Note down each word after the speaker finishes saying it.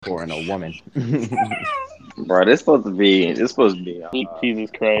for in a woman. Bro, this supposed to be Jesus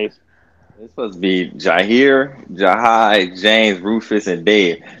Christ. this supposed to be Jahir, Jahai, James, Rufus, and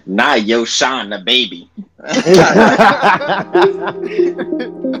Dave, not Yoshan the baby. I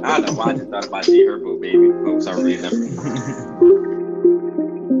don't know why I just thought about the Herbo baby for some reason.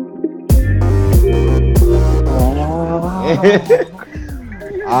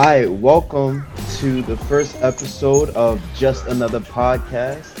 Alright, welcome to the first episode of Just Another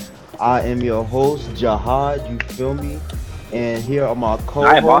Podcast. I am your host, Jahad, you feel me? And here are my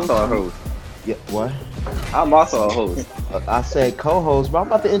I am also a co-hosts. host. Yeah, what? I'm also a host. I said co-host, but I'm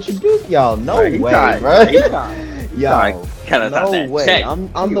about to introduce y'all. No Right, he way, tried. bro. He tried. Yo, Kind of thought no that way. check.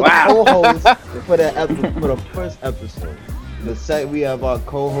 I'm the Wow. co-host for the first episode. The second we have our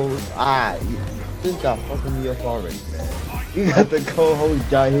co-host. This guy fucking me up already, man. You got the co-host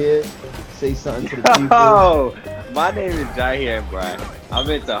Jahir. Say something to the people. Oh, my name is Jahir, bro. I'm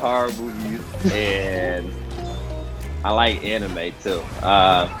into horror movies and I like anime too.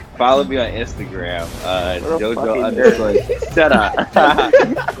 Follow me on Instagram. Jojo underscore shut up.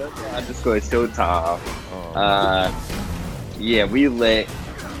 Jojo underscore Showtime. Yeah, we lit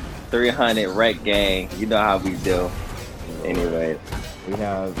 300 rec gang. You know how we do. Anyway, We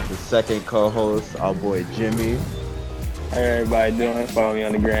have the second co-host, our boy Jimmy. How everybody doing? Follow me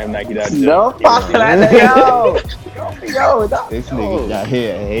on the gram, Nike.Joe. no fucking yo, This nigga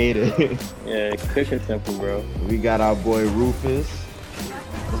Jahir hated. Yeah, quick and simple, bro. We got our boy Rufus.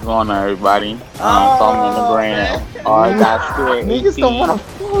 What's going on, everybody? Follow me on the gram. Alright, that's good. Niggas don't want to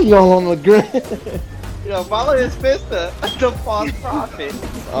follow y'all on the grid. Yo, follow his sister, the false prophet.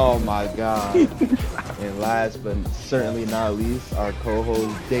 Oh my god. And last but certainly not least, our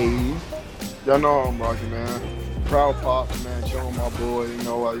co-host Dave. Y'all know I'm rocking, man. Proud pops, man. Showing my boy,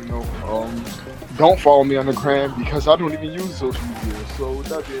 don't follow me on the gram because I don't even use social media. So with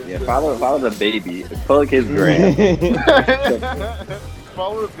that being Yeah, said, follow the baby. Plug his gram.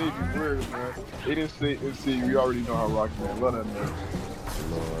 follow the baby weird, man. They didn't see. We already know how rocking, man. Love that man.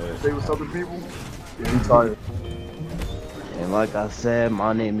 Say what's up to people. Yeah, we tired. And like I said,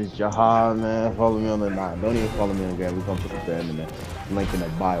 my name is Jahar, man. Follow me on the don't even follow me on the gram. We're gonna put the gram in the link in the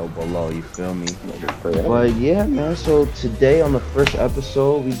bio below, you feel me? But yeah, man, so today on the first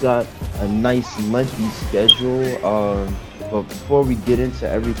episode we got a nice lengthy schedule. But before we get into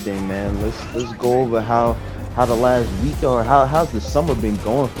everything, man, let's go over how the last week or how's the summer been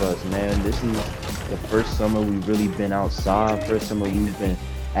going for us, man. This is the first summer we've really been outside, first summer we've been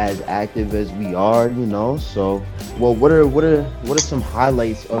as active as we are, So, well, what are some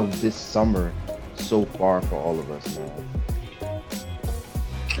highlights of this summer so far for all of us, man?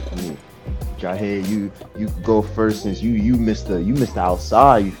 I mean, Jahir, you go first since you missed the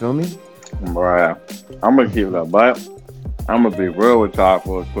outside. You feel me? Bruh, I'm gonna keep it up, but I'm gonna be real with y'all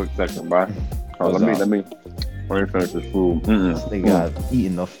for a quick second, bruh. Let me finish this food. This nigga got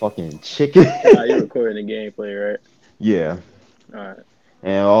eating the fucking chicken. You recording the gameplay, right? Yeah. Alright.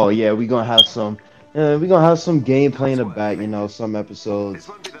 And we're gonna have some gameplay in the back, some episodes,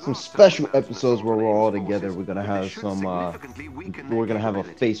 some special episodes where we're all together. We're gonna have we're gonna have a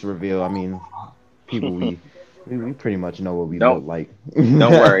face reveal. I mean, people we pretty much know what we look like. Don't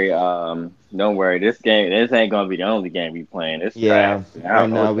worry, don't worry. This ain't gonna be the only game we playing. It's Yeah, trash. right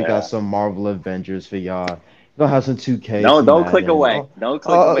now we got some Marvel Avengers for y'all. We're gonna have some 2K. Don't click away. Don't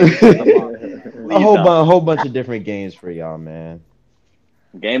click away. A whole bunch of different games for y'all, man.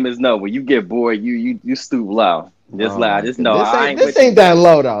 Gamers know when you get bored, you stoop low. Just know This ain't that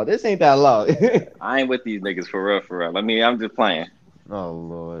low though. This ain't that low. I ain't with these niggas for real, for real. I'm just playing. Oh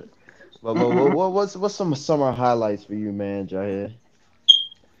Lord. But what's some summer highlights for you, man, Jahir?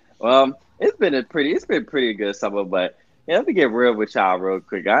 It's been pretty good summer, but let me get real with y'all real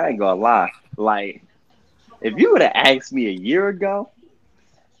quick. I ain't gonna lie. Like, if you would have asked me a year ago,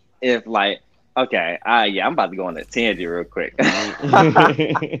 okay, I'm about to go on a tangent real quick.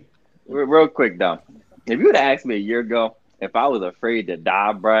 Real quick though, if you would have asked me a year ago if I was afraid to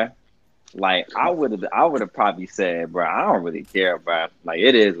die, bruh, I would have probably said, bruh, I don't really care, bruh. Like,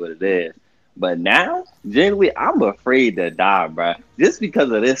 it is what it is. But now, generally, I'm afraid to die, bruh. Just because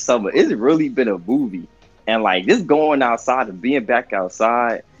of this summer, it's really been a movie, and just going outside and being back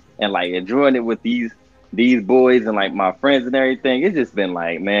outside and enjoying it with these boys and my friends and everything. It's just been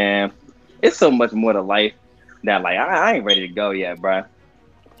man. It's so much more to life that I ain't ready to go yet, bro.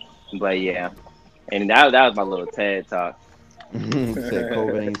 But yeah, and that was my little TED talk. Said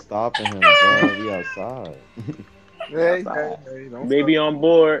COVID ain't stopping him, bro. We outside. Hey, don't Baby on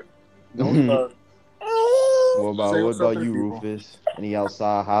board. Don't start. What Say about what's up to you, the people. Rufus? Any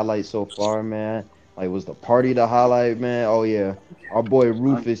outside highlights so far, man? Like, was the party the highlight, man? Oh yeah, our boy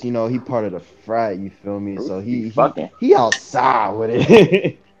Rufus, he part of the frat. You feel me? So Be he he fucking. he outside with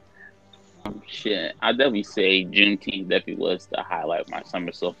it. Shit, I definitely say Juneteenth definitely was the highlight of my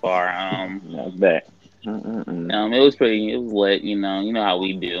summer so far. I bet. Mm-mm-mm. It was pretty, it was lit. You know how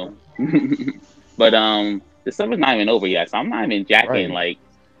we do. But the summer's not even over yet, so I'm not even jacking Right. like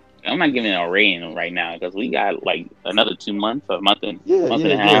I'm not giving it a rating right now because we got like another 2 months, a Yeah, month yeah, and a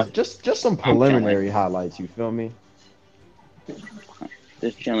yeah. half. Just some I'm chilling, preliminary highlights. You feel me?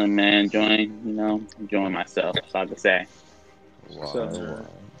 just chilling, man. Enjoying myself. That's all I can say. What's up, Why, man? why?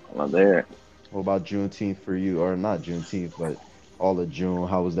 Well, there. What about Juneteenth for you, or not Juneteenth, but all of June?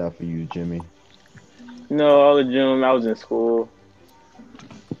 How was that for you, Jimmy? All of June I was in school.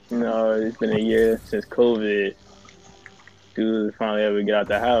 It's been a year since COVID. Dude finally ever get out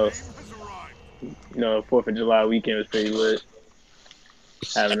the house. 4th of July weekend was pretty lit.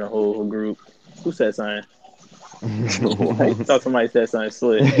 Having a whole group. Who said something? I thought somebody said something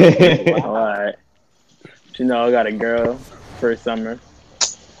slick. Oh, all right. I got a girl first summer.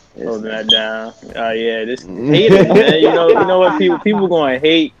 Holding that down. Yeah, this haters, man. You know what? People going to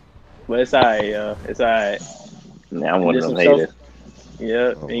hate, but it's alright, yo. It's alright. Man, I'm And one just of some them self. haters.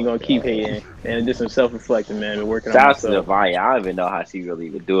 Yeah, Oh and you my gonna keep god. hating, and just some self-reflecting, man. Been working on Shout out to myself. Devaya. I don't even know how she really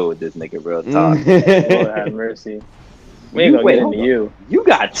would do it with this nigga. Real talk. Lord have mercy. We ain't You gonna get wait, into hold on. you. You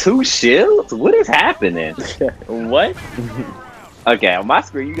got 2 shields? What is happening? What? Okay, on my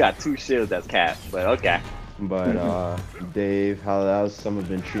screen you got 2 shields that's capped, but okay. But Dave, how's summer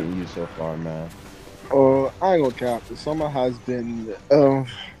been treating you so far, man? I ain't gonna cap. The summer has been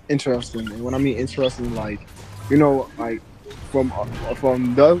interesting, and when I mean interesting, like like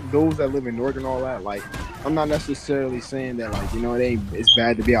those that live in North and all that. Like, I'm not necessarily saying that like it's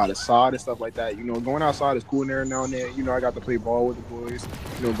bad to be outside and stuff like that. Going outside is cool there now and then. I got to play ball with the boys.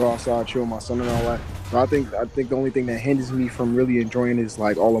 Go outside, chill with my son and all that. But I think the only thing that hinders me from really enjoying is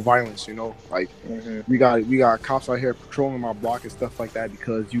like all the violence. Like Mm-hmm. we got cops out here patrolling my block and stuff like that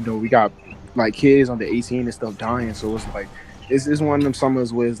because we got like kids under 18 and stuff dying. So it's like it's one of them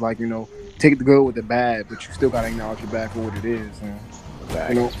summers where it's like take the good with the bad, but you still gotta acknowledge your bad for what it is. And,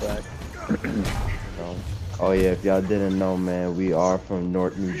 Facts. Um, oh yeah, if y'all didn't know, man, we are from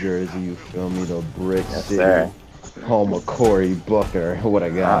North New Jersey. You feel me? The Brick Yes, City, sir. home of Cory Booker. What a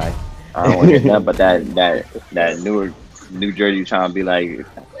guy! I don't want to hear nothing but that New Jersey trying to be like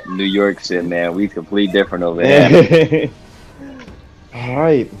New York shit, man. We completely different over here. All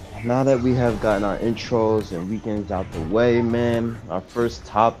right, now that we have gotten our intros and weekends out the way, man, our first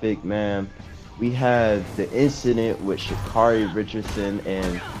topic, man, we had the incident with Sha'Carri Richardson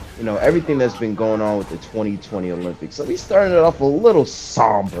and everything that's been going on with the 2020 Olympics. So we started it off a little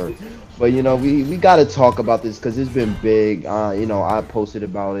somber, but we got to talk about this because it's been big. I posted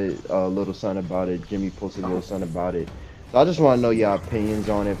about it, a little something about it. Jimmy posted a little something about it. So I just want to know your opinions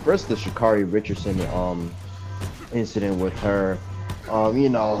on it. First, the Sha'Carri Richardson incident with her.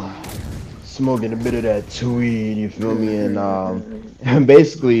 Smoking a bit of that tweed, you feel me, and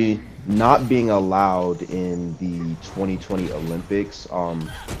basically not being allowed in the 2020 Olympics,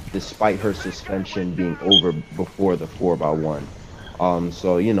 despite her suspension being over before the 4x1.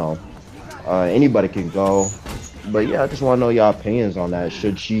 So anybody can go, but yeah, I just want to know your opinions on that.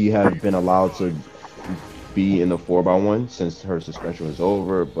 Should she have been allowed to be in the 4x1 since her suspension was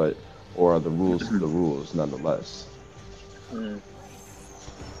over, or are the rules the rules nonetheless? Mm.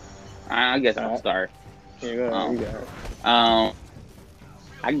 I guess I'll Alright. start. Yeah, go ahead. Um, You got it. um,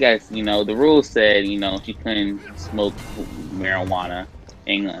 I guess the rules said she couldn't smoke marijuana,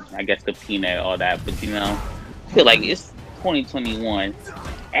 and I guess the peanut, all that. But I feel like it's 2021.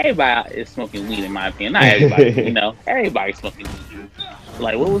 Everybody is smoking weed, in my opinion. Not everybody, everybody's smoking weed.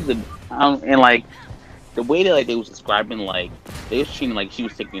 Like, what was the and like the way that they was describing, like they was treating like she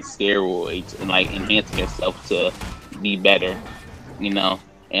was taking steroids and like enhancing herself to be better,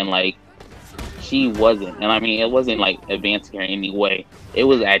 and like she wasn't. And I mean, it wasn't like advancing her in any way. It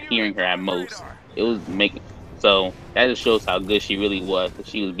was adhering her at most. It was making so that just shows how good she really was. That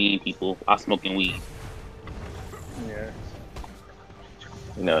she was beating people while smoking weed. Yeah.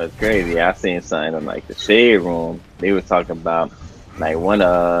 It's crazy. I seen something on like the shade room. They was talking about like one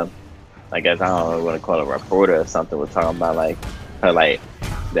I guess I don't know what to call it, a reporter or something was talking about like her like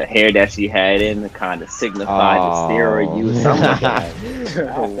the hair that she had in kind of signified the steroid use. Something like that.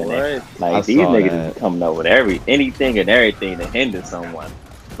 What? Like I these saw niggas that. is coming up with anything and everything to hinder someone.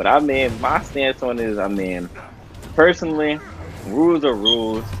 But I mean, my stance on it is, I mean, personally, rules are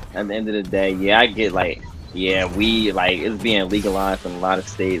rules. At the end of the day, yeah, I get like, yeah, we like it's being legalized in a lot of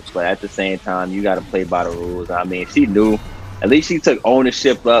states, but at the same time, you got to play by the rules. I mean, she knew. At least she took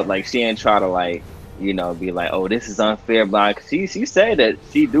ownership up. Like she ain't try to like you know, be like, oh, this is unfair, but she said that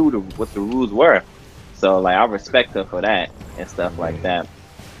she knew what the rules were. So like I respect her for that and stuff like that.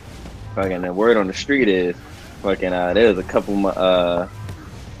 Fucking the word on the street is fucking there was a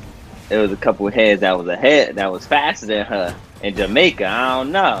couple heads that was faster than her in Jamaica. I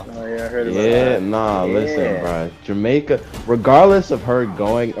don't know. Oh yeah, I heard about Yeah, that. nah, Yeah. listen, bro. Jamaica, regardless of her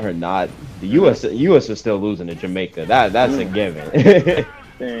going or not, the US is still losing to Jamaica. That's a given.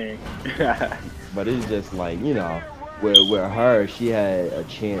 Dang. But it's just like, you know, with her, she had a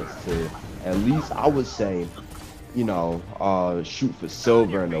chance to at least, I would say, you know, shoot for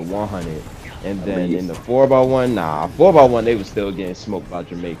silver in the 100. And then in the 4x1, 4x1 they was still getting smoked by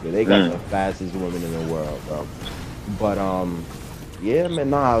Jamaica. They got the fastest women in the world, bro. But yeah,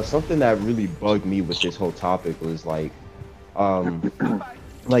 man, something that really bugged me with this whole topic was like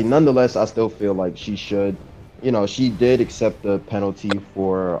nonetheless, I still feel like she should, you know, she did accept the penalty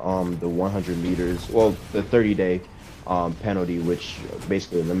for the 100 meters, well, the 30-day penalty, which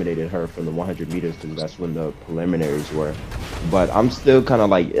basically eliminated her from the 100 meters because that's when the preliminaries were. But I'm still kind of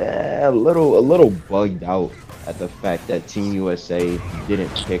like a little bugged out at the fact that Team USA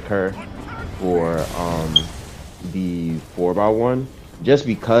didn't pick her for the 4x1, just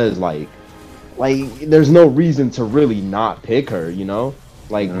because like there's no reason to really not pick her, you know?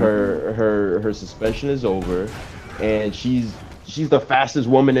 Like her suspension is over, and she's the fastest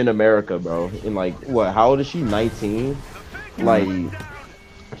woman in America, bro. And like, what? How old is she? 19. Like,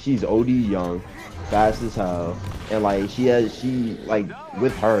 she's OD young, fast as hell, and like she like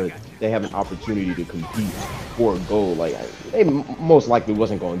with her, they have an opportunity to compete for a gold. Like, they most likely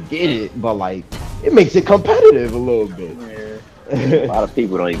wasn't going to get it, but like it makes it competitive a little bit. Yeah. A lot of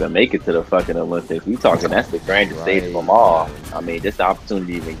people don't even make it to the fucking Olympics. We talking that's the grandest stage of them all. I mean, just the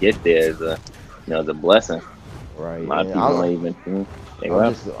opportunity to even get there is a blessing. Right. A lot of And people don't even.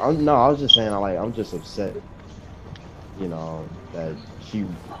 I was just saying, I'm just upset, you know, that she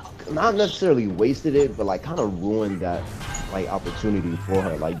not necessarily wasted it, but like kind of ruined that like opportunity for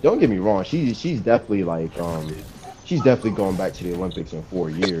her. Like, don't get me wrong, she's definitely like she's definitely going back to the Olympics in 4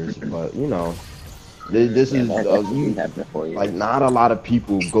 years, but you know, this is like not a lot of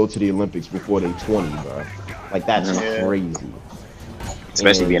people go to the Olympics before they 20, bro. Like that's crazy.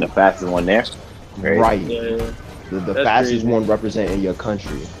 Especially being the fastest one there. Right. Yeah. The That's fastest crazy. one representing your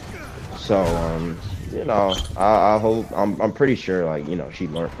country. So you know, I hope I'm pretty sure like, you know, she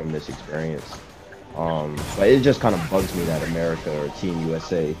learned from this experience. But it just kind of bugs me that America or Team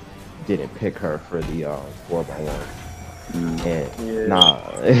USA didn't pick her for the 4x1. And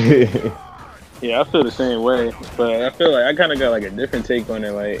Yeah, I feel the same way, but I feel like I kind of got like a different take on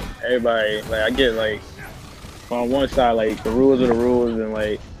it. Like everybody, like I get like on one side, like the rules are the rules, and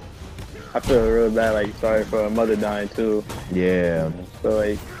like I feel real bad, like sorry for a mother dying too. yeah. So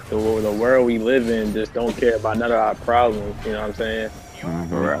like the world we live in just don't care about none of our problems. You know what I'm saying?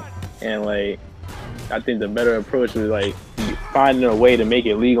 Mhm. And like I think the better approach was like finding a way to make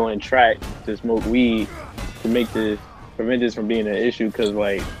it legal in track to smoke weed to prevent this from being an issue, because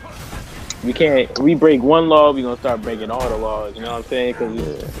like we break one law, we're gonna start breaking all the laws, you know what I'm saying?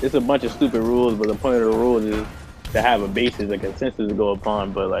 Because it's a bunch of stupid rules, but the point of the rules is to have a basis, a consensus to go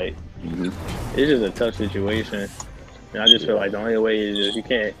upon. But like it's just a tough situation, and I just feel like the only way is just you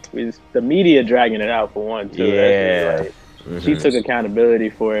can't, the media dragging it out for one too. Yeah. Like, she took accountability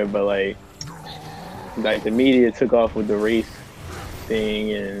for it, but like the media took off with the race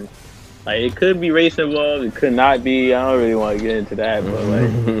thing, and like it could be race involved, it could not be. I don't really want to get into that, but like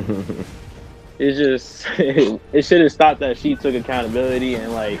it's just it should have stopped that she took accountability,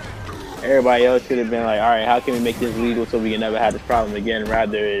 and like everybody else should have been like, all right, how can we make this legal so we can never have this problem again?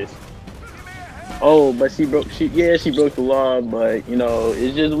 Rather is, oh, but she broke the law, but you know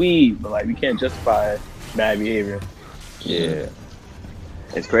it's just weed, but like we can't justify bad behavior. Yeah.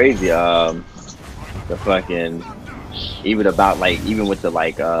 It's crazy. The fucking even with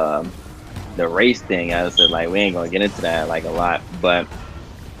the race thing. I said like we ain't gonna get into that like a lot, but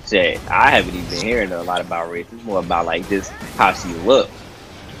shit, I haven't even been hearing a lot about race. It's more about like just how she looked,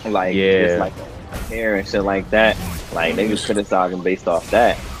 like just like her hair and shit like that. Like they was criticizing based off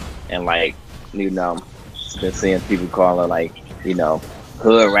that, and like you know, been seeing people call her like you know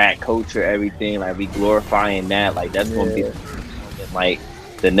hood rat culture, everything. Like we glorifying that. Like that's gonna be like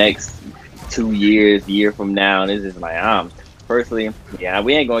the next 2 years, year from now, and it's just like personally, yeah,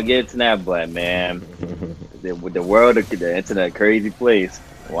 we ain't gonna get into that, but man, the world, the internet, crazy place.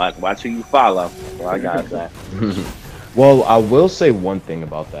 Watch who you follow. That's all I gotta say. Well, I will say one thing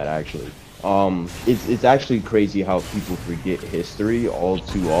about that actually. It's actually crazy how people forget history all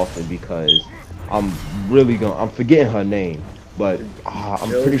too often, because I'm forgetting her name, but I'm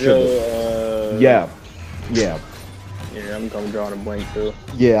pretty sure. Yeah. I'm drawing a blank too.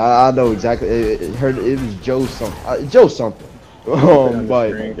 Yeah, I know exactly. It was Joe something. Joe something.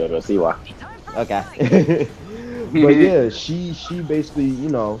 But JoJo Siwa. okay. But yeah, she basically,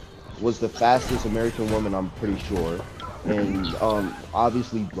 was the fastest American woman, I'm pretty sure. And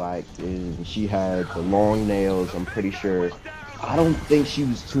obviously black, and she had the long nails, I'm pretty sure. I don't think she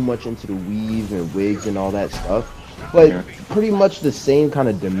was too much into the weave and wigs and all that stuff, but pretty much the same kind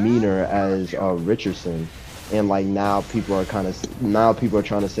of demeanor as Richardson. And like now people are trying to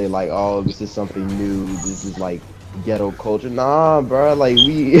say like, oh, this is something new, this is like ghetto culture. Nah, bro, like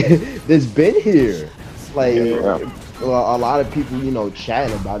this been here. Like a lot of people,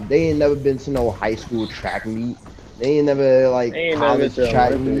 chatting about it. They ain't never been to no high school track meet. They ain't never like They ain't college never been to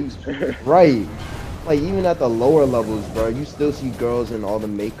track meet. Olympics. Right. Like even at the lower levels, bro, you still see girls in all the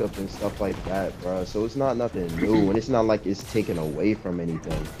makeup and stuff like that, bro. So it's not nothing new, and it's not like it's taken away from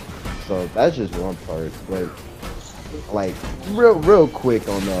anything. So that's just one part. But like real quick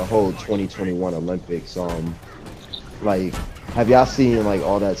on the whole 2021 Olympics, like have y'all seen like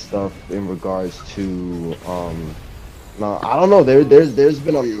all that stuff in regards to no, I don't know, there's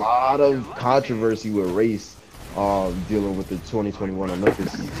been a lot of controversy with race dealing with the 2021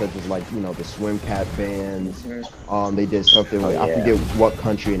 Olympics, such as like the swim cap bans. They did something with, I forget what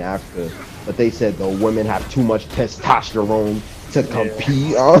country in Africa, but they said the women have too much testosterone to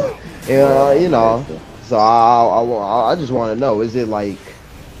compete. So I just want to know, is it like,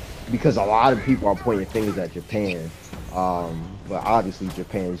 because a lot of people are pointing fingers at Japan, but obviously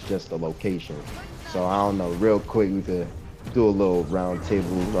Japan is just a location. So I don't know. Real quick, we could do a little round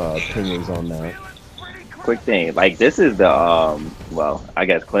table opinions on that. Quick thing, like this is the well, I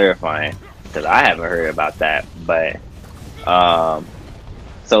guess clarifying because I haven't heard about that, but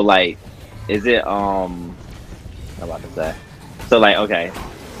so like, is it I'm about to say, so like okay,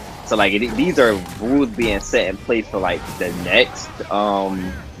 so like these are rules being set in place for like the next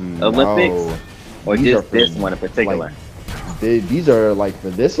Olympics, No, or these are just for, this one in particular? these are like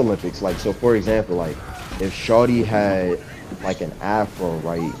for this Olympics. Like, so for example, like if Shawty had like an afro,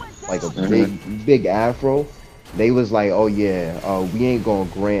 right? Like a big afro, they was like, oh yeah, we ain't gonna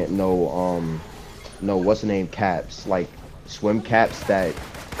grant no what's the name caps, like swim caps that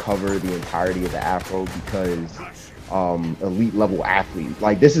cover the entirety of the afro, because elite level athlete.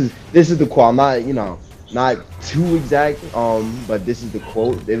 Like this is the quote. I'm not, not too exact, but this is the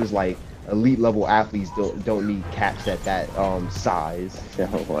quote. It was like elite level athletes don't need caps at that size.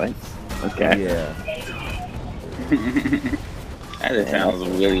 What? Okay. Yeah. That just sounds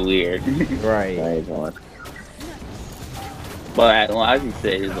really weird. Right. Nice one. But well, as you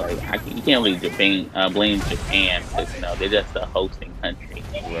said, it's like you can't really blame Japan because they're just a hosting country.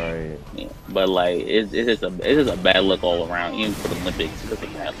 Right. Yeah. But like it's just a bad look all around, even for the Olympics. It's just a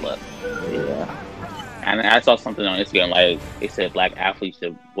bad look. Yeah. And I saw something on Instagram like they said black athletes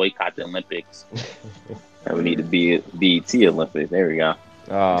should boycott the Olympics. And we need to be BET Olympics. There we go.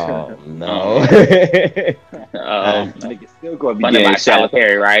 Oh no. Niggas still gonna be Funded getting by Tyler shot.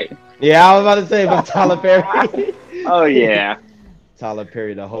 Perry, right? Yeah, I was about to say about Tyler Perry. Oh yeah. Tyler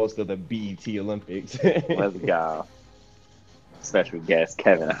Perry, the host of the BET Olympics. Let's go. Special guest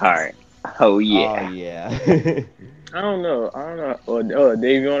Kevin Hart. Oh yeah. Oh yeah. I don't know. Oh,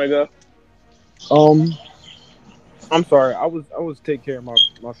 Dave, you wanna go? I'm sorry. I was taking care of my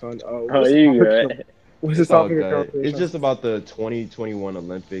son. Oh, you good? What's the It's all topic of good. conversation? It's just about the 2021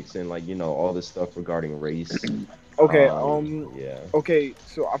 Olympics and like all this stuff regarding race. Okay. Yeah. Okay.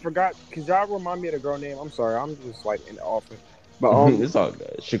 So I forgot. Could y'all remind me of the girl name? I'm sorry. I'm just like in the office. But It's all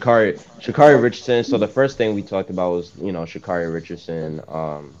good. Sha'Carri Richardson. So the first thing we talked about was Sha'Carri Richardson.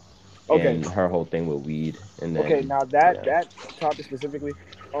 Okay. And her whole thing with weed. And then Okay. Now that topic specifically,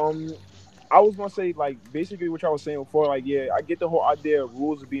 I was gonna say like basically what y'all was saying before. Like, yeah, I get the whole idea of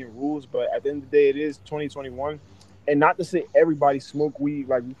rules being rules, but at the end of the day, it is 2021, and not to say everybody smoke weed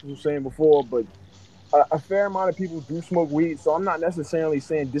like we were saying before, but a fair amount of people do smoke weed. So I'm not necessarily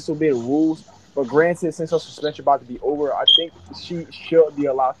saying disobey the rules. But granted, since her suspension about to be over, I think she should be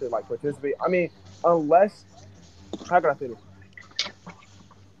allowed to like participate. I mean, unless, how can I say this?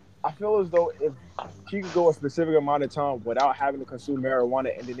 I feel as though if she could go a specific amount of time without having to consume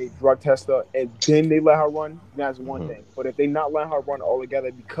marijuana, and then they drug test her and then they let her run, that's one thing. But if they not let her run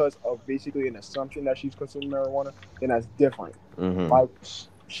altogether because of basically an assumption that she's consuming marijuana, then that's different. Like,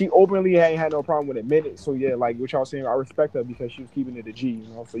 she openly ain't had no problem with admitting it. So yeah, like what y'all saying, I respect her because she was keeping it a G,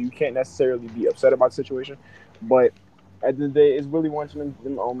 So you can't necessarily be upset about the situation. But at the end of the day, it's really watching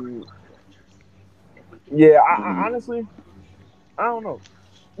them. Yeah, I honestly, I don't know.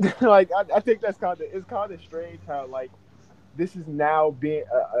 Like I think it's kind of strange how like this is now being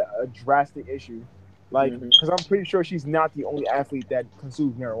a drastic issue. Like, Mhm. because I'm pretty sure she's not the only athlete that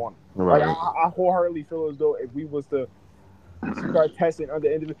consumes marijuana. Right. Like, I wholeheartedly feel as though if we was to start testing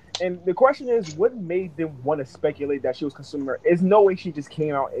other individuals, and the question is, what made them want to speculate that she was consuming her? There's no way she just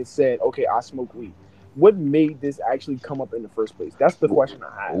came out and said, "Okay, I smoke weed." What made this actually come up in the first place? That's the question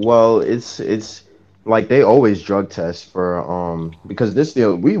I have. Well, it's like they always drug test for because this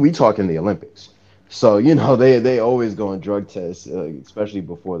the we talk in the Olympics, so you know they always go and drug test, especially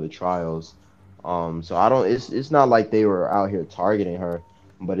before the trials. So I don't. It's not like they were out here targeting her,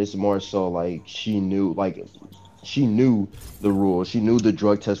 but it's more so like she knew the rules. She knew the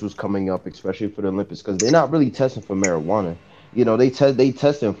drug test was coming up, especially for the Olympics, because they're not really testing for marijuana. You know, they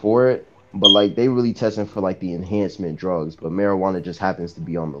testing for it, but like they really testing for like the enhancement drugs. But marijuana just happens to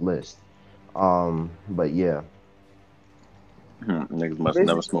be on the list. But yeah, Niggas must have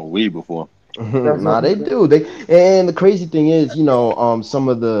never smoked weed before. That's nah, they do. They and the crazy thing is, some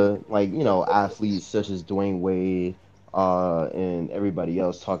of the like athletes such as Dwayne Wade, and everybody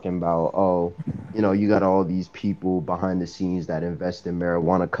else talking about, oh, you got all these people behind the scenes that invest in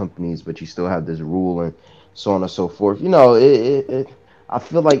marijuana companies, but you still have this rule and so on and so forth. I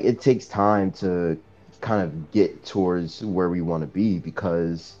feel like it takes time to kind of get towards where we want to be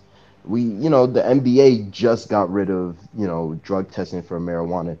because the NBA just got rid of, drug testing for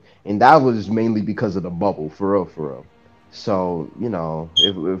marijuana, and that was mainly because of the bubble, for real, for real. So,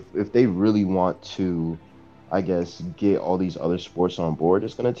 if they really want to, I guess, get all these other sports on board,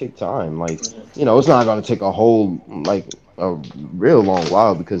 it's gonna take time. Like, it's not gonna take a whole like a real long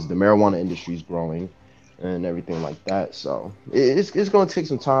while because the marijuana industry is growing and everything like that. So it's gonna take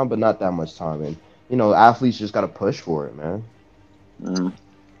some time, but not that much time. And athletes just gotta push for it, man. Mm.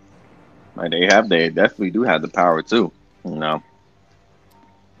 Like they definitely do have the power too. You know,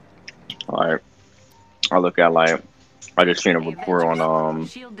 like I look at like I just seen a report on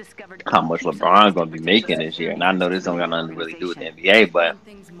how much LeBron's gonna be making this year, and I know this don't got nothing to really do with the NBA, but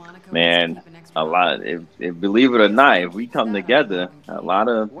man, a lot. If believe it or not, if we come together, a lot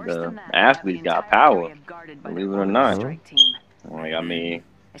of the athletes got power. Believe it or not, like I mean,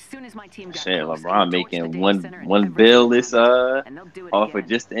 shit, LeBron making one bill this off of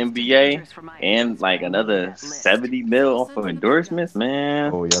just the NBA, and like another 70 mil off of endorsements,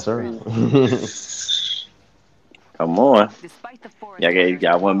 man. Oh yes, sir. Come on.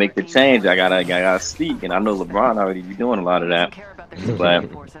 Yeah, I want to make the change. I gotta speak, and I know LeBron already be doing a lot of that. But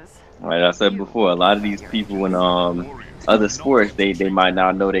like I said before, a lot of these people in other sports, they might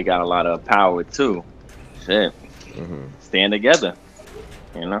not know they got a lot of power too. Shit, stand together,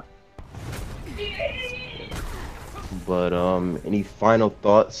 you know. But any final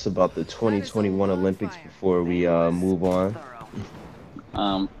thoughts about the 2021 Olympics before we move on?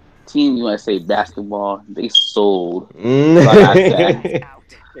 Team USA basketball, they sold. KD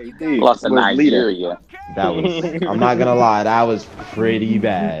Lost to Nigeria. I'm not gonna lie, that was pretty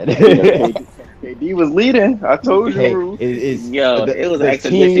bad. KD was leading. I told you. It was an the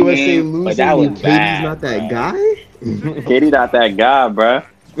Team exhibition USA game, losing, but that was KD's bad, not that bro. guy. KD not that guy, bro.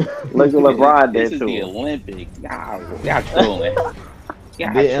 Look what LeBron did This is to the him. Olympics. Y'all trolling.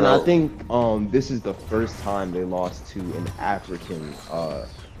 And I think this is the first time they lost to an African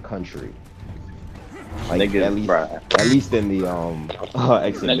country. Like Niggas, at least in the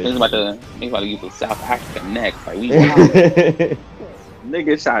exhibition. Niggas about to use the South Africa next. Like we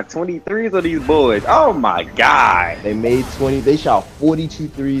Niggas shot 23s of these boys. Oh my god. They made 20. They shot 42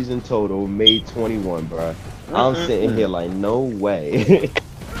 threes in total. Made 21, bro. I'm sitting here like, no way.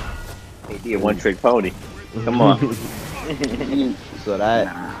 KD a one-trick pony. Come on. So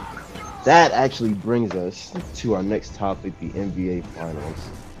that actually brings us to our next topic, the NBA Finals.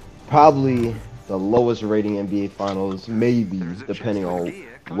 Probably the lowest rating NBA Finals, maybe, depending on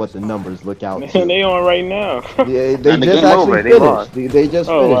what the numbers look out to. Man, they on right now. Yeah, they And the just game over, actually they finished. lost. They just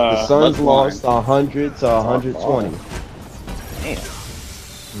Oh, finished. wow. The Suns That's lost 100 to 120. Damn.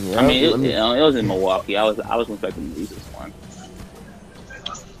 Yeah, I mean, it was in Milwaukee. I was expecting to lose this one.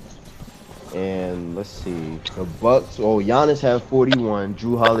 And let's see, the Bucks. Oh, Giannis had 41.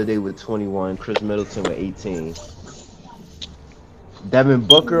 Drew Holiday with 21. Chris Middleton with 18. Devin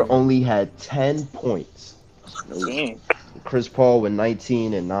Booker only had 10 points. Damn. Chris Paul with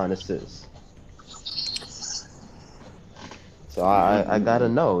 19 and 9 assists. So I gotta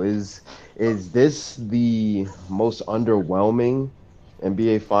know, is this the most underwhelming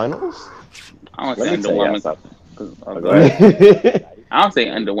NBA Finals? I don't Let say me tell y'all underwhelming. something. 'Cause- Go ahead. I don't say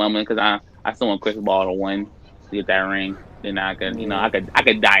underwhelming because I still want Chris Paul to win to get that ring. Then I could, I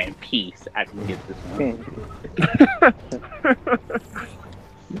could die in peace after he gets this one.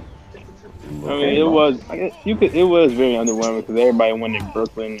 I mean, it was. I guess you could. It was very underwhelming because everybody went in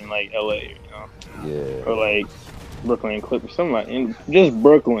Brooklyn and like LA, Yeah. or like Brooklyn and Clippers, something like, and just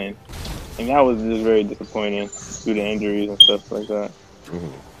Brooklyn, and that was just very disappointing due to injuries and stuff like that.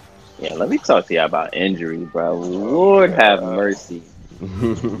 Yeah, let me talk to you about injury, bro. Lord have mercy.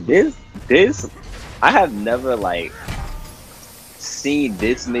 This, I have never like seen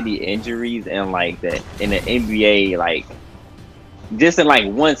this many injuries in like in the NBA, like just in like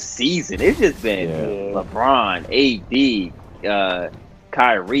one season. It's just been Yeah. LeBron, AD,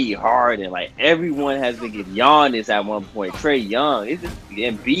 Kyrie, Harden, like everyone has been getting Giannis at one point. Trae Young, it's just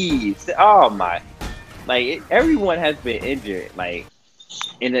Embiid. Oh my, like everyone has been injured. Like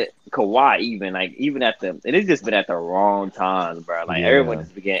in the Kawhi, even at the, and it's just been at the wrong times, bro. Like everyone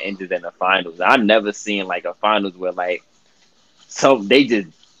just been getting injured in the finals. I've never seen like a finals where like they just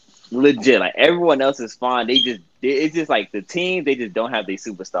legit like everyone else is fine. It's just like the team, they just don't have these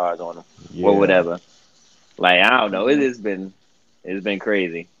superstars on them or whatever. Like I don't know. It's been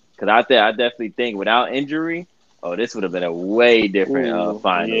crazy because out there, I definitely think without injury, this would have been a way different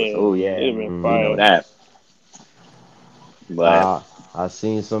finals. Yeah. Oh yeah, It'd been you fire. know that. But I've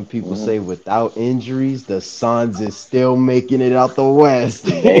seen some people say without injuries, the Suns is still making it out the West.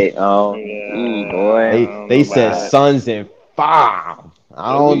 They boy. they said Suns in 5.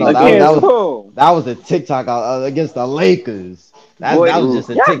 I don't know. That was a TikTok against the Lakers. That was just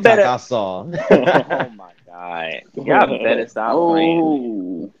a TikTok I saw. Oh my god! Y'all better stop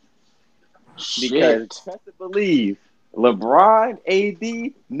playing. Because trust to believe, LeBron,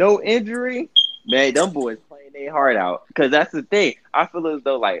 AD, no injury, man, them boys playing their heart out. Because that's the thing. I feel as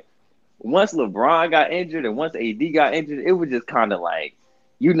though like once LeBron got injured and once AD got injured, it was just kind of like,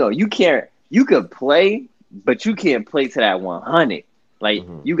 you could play, but you can't play to that 100. Like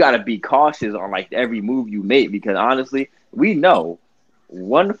you got to be cautious on like every move you make because honestly, we know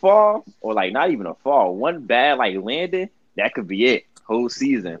one fall or like not even a fall, one bad like landing, that could be it whole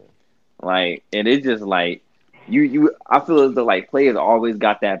season. Like, and it's just like I feel as though like players always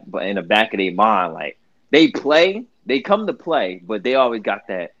got that in the back of their mind. Like they come to play, but they always got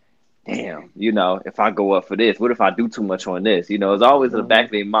that. Damn, if I go up for this, what if I do too much on this? It's always in the back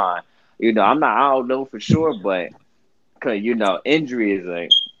of their mind. I don't know for sure, but because injury is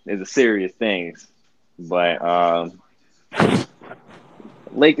a serious thing. But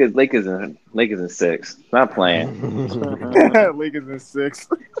Lakers in 6. Not playing. Lakers in 6.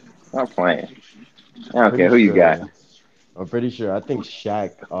 Not playing. I don't care who you got. I'm pretty sure. I think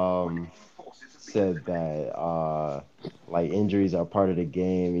Shaq said that like injuries are part of the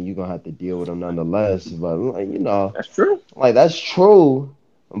game and you're gonna have to deal with them nonetheless. But like, that's true. Like that's true.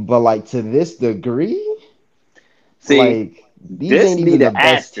 But like to this degree, see, like these ain't even the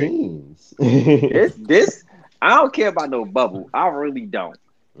best teams. this I don't care about no bubble. I really don't.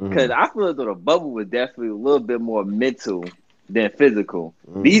 Because I feel as though the bubble was definitely a little bit more mental than physical.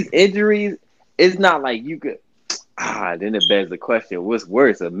 These injuries, it's not like you could. Then it begs the question: what's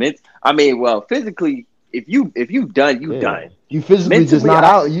worse, physically, if you done, you done. You physically mentally, just not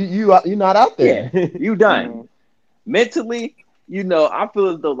out. You're not out there. Yeah, you done. Mentally, I feel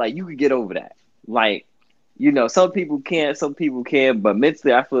as though like you could get over that. Like, some people can't, some people can, but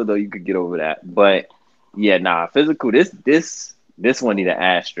mentally, I feel as though you could get over that. But yeah, physical. This one need an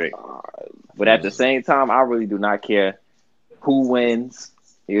asterisk. But at the same time, I really do not care who wins.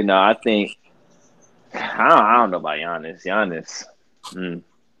 I think I don't know about Giannis. Giannis.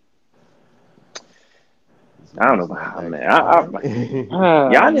 I don't know about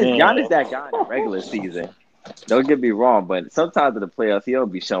Giannis that guy in the regular season. Don't get me wrong, but sometimes in the playoffs he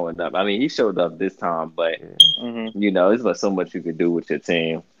don't be showing up. I mean, he showed up this time, but it's not so much you could do with your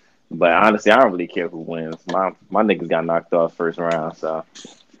team. But honestly, I don't really care who wins. My niggas got knocked off first round, so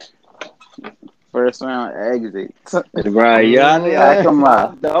first round exit. Right, yeah, come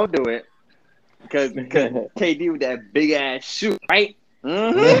on, don't do it, because KD with that big ass shoot, right?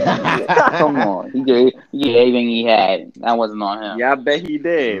 Come on, he gave everything he had. That wasn't on him. Yeah, I bet he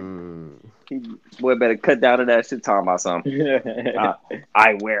did. Boy, better cut down to that shit talking about something.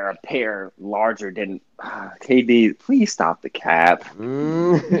 I wear a pair larger than KD. Please stop the cap.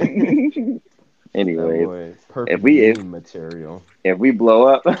 Anyway, if we blow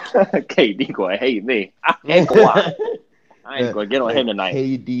up, KD gonna hate me. I ain't gonna get on him tonight.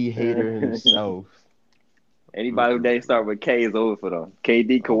 KD hater himself. Anybody who didn't start with K is over for them.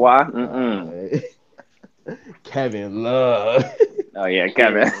 KD, Kawhi. Kevin Love. Oh yeah,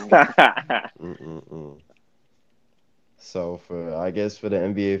 Kevin. So I guess for the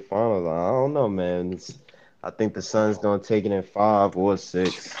NBA Finals, I don't know, man. I think the Suns gonna take it in 5 or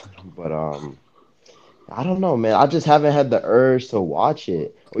 6, but I don't know, man. I just haven't had the urge to watch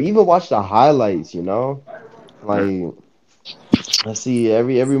it or even watch the highlights. Like I see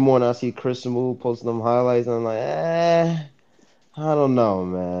every morning I see Chris Smoot posting them highlights, and I'm like, I don't know,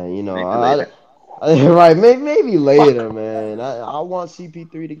 man. Maybe later. Right, maybe later, man. I want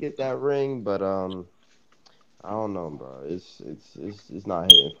CP3 to get that ring, but I don't know, bro. It's not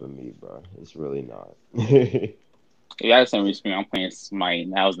hitting for me, bro. It's really not. Yeah, I same reason I'm playing Smite,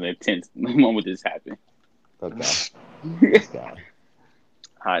 and that was an intense moment this happened. Okay, this guy.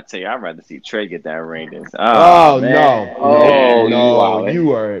 I tell you, I'd rather see Trey get that ring than Oh no, man. no, Oh, you no! wildin'.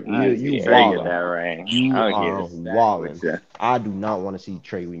 You are I you see Yeah. Trey get wildin'. that ring. I You don't hear are the stack with wildin'. you. I do not want to see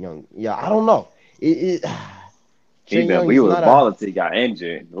Trey Young. Yeah, I don't know. It Trey Young. He He's was not a. balling till he got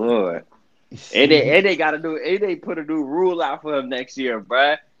injured. Lord. And they gotta do they put a new rule out for him next year,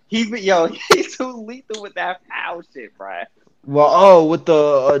 bruh. He's too lethal with that foul shit, bruh. Well, oh, with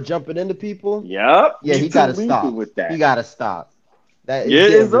the jumping into people. Yup, Yeah, he he's too gotta lethal stop. with He that. gotta stop. That is Yeah,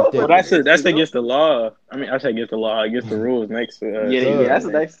 getting it's over. Well, ridiculous. that's It's against the over. law. I mean, I say against the law, against the rules next Yeah, season. that's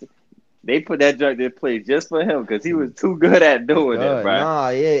the Good. next. They put that junk in place just for him because he was too good at doing it, Good. bruh. Nah,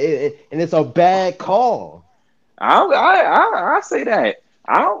 yeah, and it's a bad call. I say that.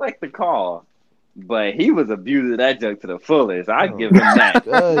 I don't like the call, but he was abusing that junk to the fullest. I Oh give him my that.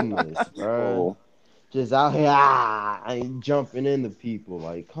 goodness, bro. Oh. Just out here, and jumping into people.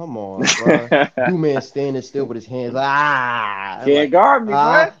 Like, come on, bro. Do man standing still with his hands, Can't like, guard me,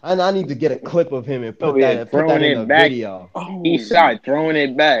 bruh. and I need to get a clip of him and Over here put that throwing in the it back. video. East Oh. side throwing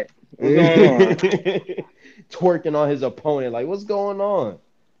it back. What's going on? Twerking on his opponent, like, what's going on?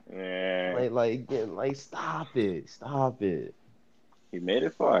 Yeah, Stop it, stop it. he made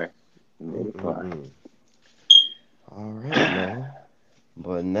it far. He made it far. Mm-mm-mm. All right, man.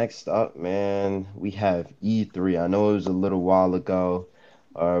 But next up, man, we have E3. I know it was a little while ago,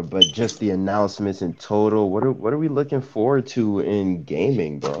 but just the announcements in total. What are we looking forward to in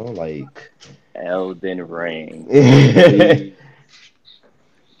gaming, bro? Like, Elden Ring. yeah, Please.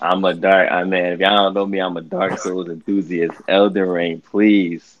 I man, if y'all don't know me, I'm a Dark Souls enthusiast. Elden Ring,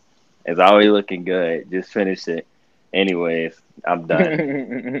 please. It's already looking good. Just finish it. Anyways, I'm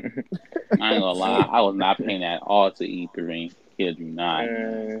done. I ain't gonna lie, I was not paying at all to E3. Kid you not.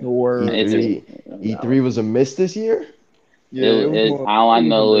 The word. It's a, E3 was a miss this year. Yeah, it was more. all I It was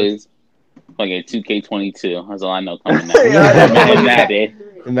know a is fucking 2K22. That's all I know coming out. Yeah, And that is.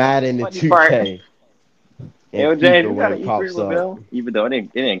 Madden and Funny part. 2K and Yo, James, FIFA you when got it an pops E3 up. reveal? Even though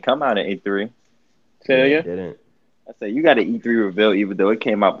it didn't come out in E3. Say that Yeah, it again? didn't. I said you got an E3 reveal, even though it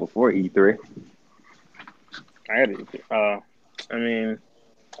came out before E3. I got it. I mean,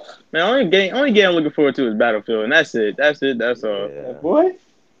 man, only game I'm looking forward to is Battlefield, and that's it. That's all. Yeah. What?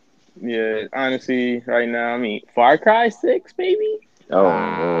 Yeah, honestly, right now, I mean, Far Cry 6, maybe. Oh,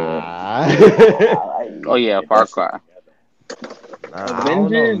 Oh yeah, Far Cry. I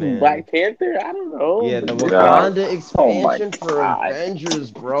don't know, Avengers, man. Black Panther. I don't know. Yeah, the But Wakanda Oh my expansion for God.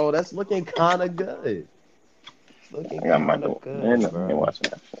 Avengers, bro. That's looking kind of good. It's looking I got my kind of man, good, ain't bro. watching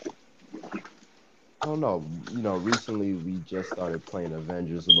that shit. I don't know. Recently we just started playing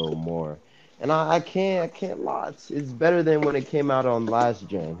Avengers a little more, and I can't lie. It's better than when it came out on last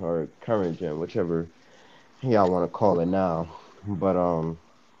gen or current gen, whichever y'all want to call it now. But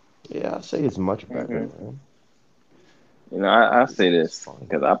yeah, I say it's much better, Mhm. man. I say It's this fun.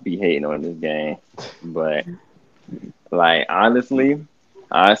 because I be hating on this game, but like honestly,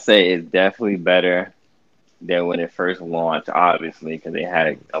 I say it's definitely better than when it first launched. Obviously, because they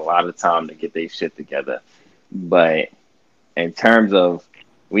had a lot of time to get their shit together. But in terms of,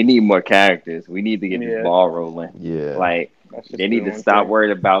 we need more characters. We need to get this Yeah, ball rolling. Yeah. Like that's just they need the to one stop thing.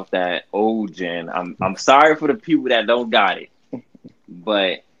 worried about that old gen. I'm sorry for the people that don't got it,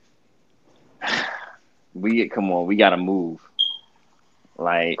 but come on, we gotta move.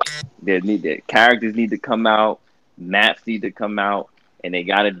 Like the characters need to come out, maps need to come out, and they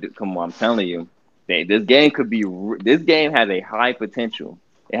gotta come on. I'm telling you, this game could be. This game has a high potential.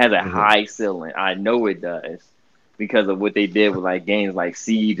 It has a Mhm. high ceiling. I know it does because of what they did with like games like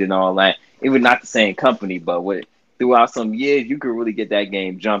Siege and all that. It was not the same company, but throughout some years, you could really get that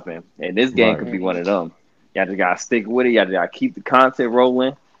game jumping. And this game Right. could be one of them. Y'all just gotta stick with it. Y'all just gotta keep the content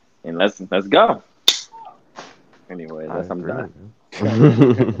rolling, and let's go. Anyway, I I'm agree. done.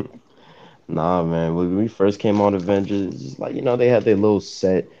 Man. Nah, man. When we first came on Avengers, it's like they had their little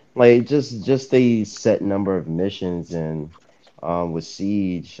set, like just a set number of missions, and with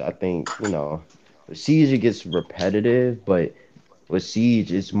Siege, I think with Siege it gets repetitive, but with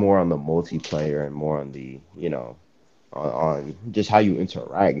Siege it's more on the multiplayer and more on the on just how you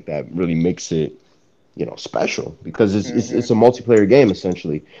interact that really makes it special because it's a multiplayer game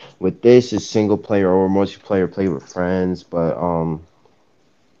essentially. With this, it's single player or multiplayer, play with friends. But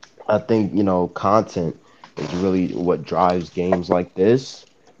I think content is really what drives games like this.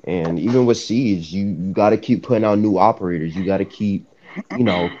 And even with Siege, you got to keep putting out new operators. You got to keep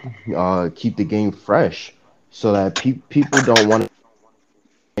keep the game fresh so that people don't want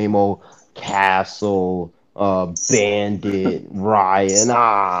same old castle, bandit, riot.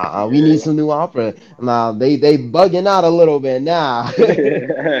 Nah, we need some new opera. Nah, they bugging out a little bit now.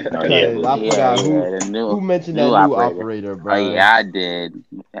 Oh yeah, Cause I forgot the who mentioned new that new operator. operator, Oh bro. yeah, I did.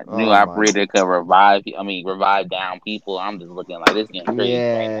 That new Oh my, operator could revive. I mean, revive down people. I'm just looking like this getting crazy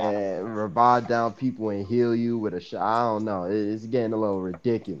right now. yeah, revive down people and heal you with a shot. I don't know. It's getting a little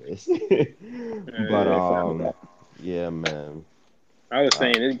ridiculous. But yeah, man. I was Uh,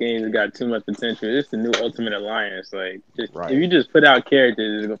 saying this game has got too much potential. It's the new Ultimate Alliance. Like, just if right. you just put out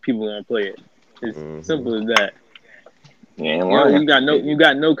characters, people gonna play it. It's Hmm. simple as that. You ain't You know, lying. you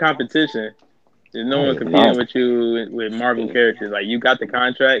got no competition. There's no one Right. competing No. with you with Marvel characters. Like, you got the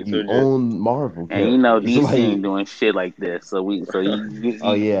contract, so You just own Marvel And characters. DC ain't Like, doing shit like this. So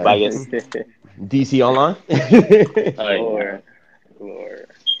oh you yeah, I guess. DC Online. Oh yeah. Lord, Lord.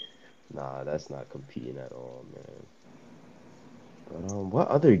 Nah, that's not competing at all, man. But what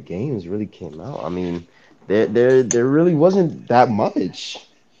other games really came out? I mean, there really wasn't that much.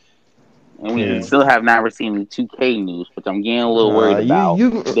 And we Yeah. Cause still have not received any 2K news, which I'm getting a little worried about.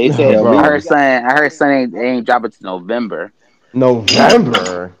 you They said Yeah, I bro, heard Sun ain't dropping to November.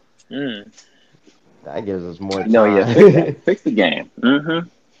 November. Mm. That gives us more yeah, fix that. time. Fix the game. Mm-hmm.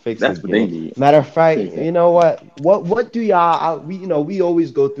 Fix the That's what they game. need. Matter of fact, Fix that. you know what? What do y'all? We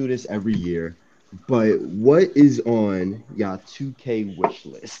always go through this every year, but what is on y'all 2K wish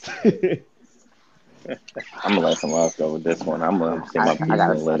list? I'm gonna let someone else go with this one. I'm gonna say my piece I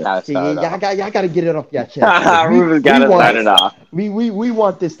on later. gotta start it Y'all off. gotta get it off your chest because Ruben's we gotta want start it off. we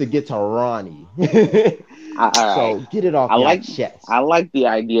want this to get to Ronnie. All right. So get it off I your like chest. I like the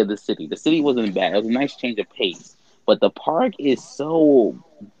idea of the city. The city wasn't bad. It was a nice change of pace. But the park is so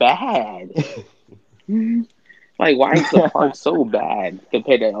bad. Like, why is the park so bad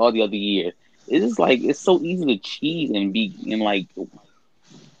compared to all the other years? It's just like it's so easy to cheese and be and like all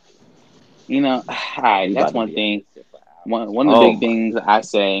right, You that's about to one be a thing. fixer. One of the Oh big my. things I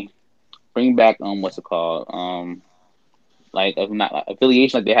say, bring back what's it called? Like if not like,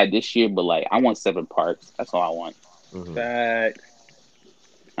 affiliation like they had this year, but like I want separate parks. That's all I want. Mhm. Facts.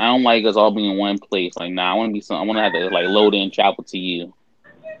 I don't like us all being in one place. Like, nah, I want to be some. I want to have to like load in, travel to you.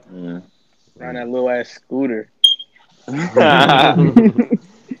 Mm. Run that little ass scooter.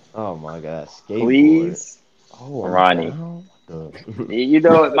 Oh my God, skateboard. Please, Oh, I'm Ronnie. down. The You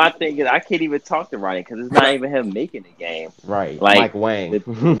know what? My thing is, I can't even talk to Ronnie because it's not even him making the game. right, Like Mike Wang. the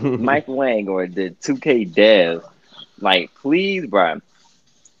Mike Wang or the 2K devs. Like, please, bro,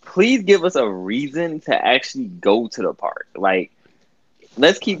 please give us a reason to actually go to the park. Like,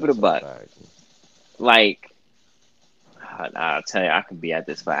 let's keep it a That's a buck. fact. Like, I'll tell you, I could be at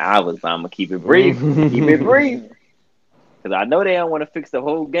this for hours, but I'm gonna keep it brief. Keep it brief. Cause I know they don't want to fix the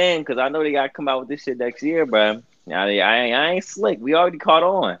whole game. Cause I know they gotta come out with this shit next year, bro. Now I ain't slick. We already caught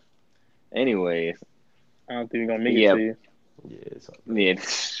on. Anyways, I don't think we're gonna make yeah, it to you. Yeah, it's yeah,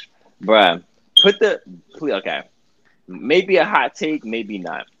 bruh. Please, okay. Maybe a hot take, maybe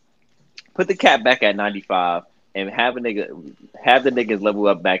not. Put the cap back at 95 and have the niggas level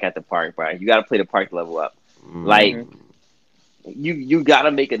up back at the park, bro. You gotta play the park level up. Like Mm-hmm. you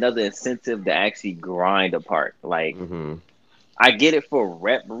gotta make another incentive to actually grind a park. Like Mm-hmm. I get it for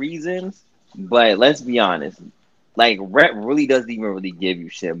rep reasons, but let's be honest. Like rep really doesn't even really give you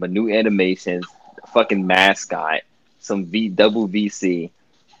shit, but new animations, fucking mascot, some double VC,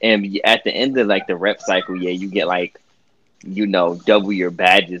 and at the end of like the rep cycle, yeah, you get like double your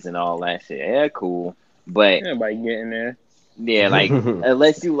badges and all that shit. Yeah, cool, but Anybody getting there? yeah, like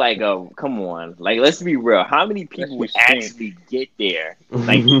unless you like, come on, like let's be real. How many Unless people you would stink. actually get there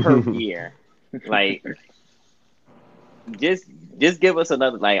like per year? Like just give us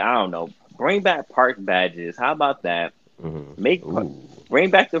another like I don't know. Bring back park badges. How about that? Mhm. Make Ooh. bring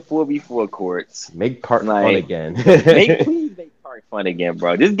back the 4v4 courts. Make park fun Like again. please make park fun again,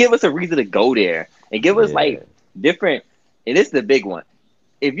 bro. Just give us a reason to go there and give us Yeah. like different. And this is the big one.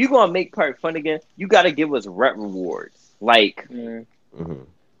 If you're gonna make park fun again, you gotta give us rep rewards. Like Mm. Mhm.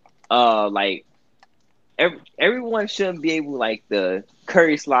 like everyone shouldn't be able like the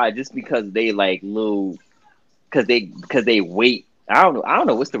curry slide just because they like little because they wait. I don't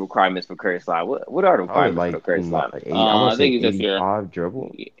know what's the requirements for curry slide. What are the Probably requirements for like curry slide? I want I to say think it's just your 85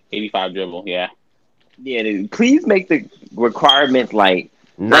 dribble. 85 dribble. Yeah. Yeah, please make the requirements like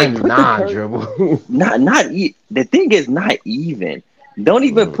Like put the 99 dribble. the thing is not even. Don't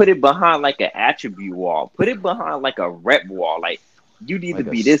even Mm, put it behind like an attribute wall. Put it behind like a rep wall. Like you need to like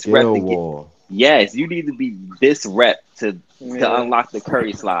a be this rep skill to get. wall. Yes, you need to be this rep to Yeah. unlock the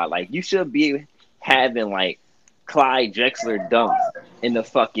Curry slide. Like you should be having like Clyde Drexler dunks in the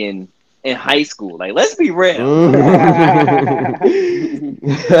fucking in high school. Like let's be real. Mm.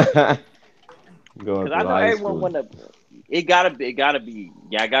 Going Because I through know high everyone school. want to. It gotta be.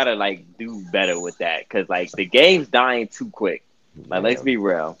 Yeah, I gotta like do better with that. Cause like the game's dying too quick. Like let's Yeah, be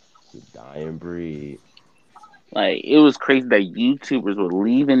real. dying breed. Like it was crazy that YouTubers were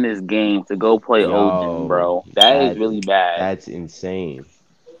leaving this game to go play Odin, Yo, bro. That is that really bad. that's insane.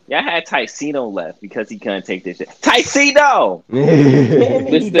 Yeah, I had Ticino left because he couldn't take this shit. Ticino, you kidding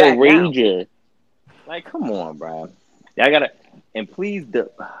me? He Mr. back now. Rager. Like, come on, bro. Yeah, I gotta. And please,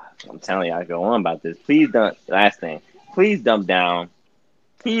 I'm telling you, I go on about this. Please don't. Last thing, please dumb down.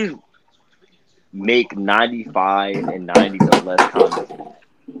 Please make 95 and 90 or less comments.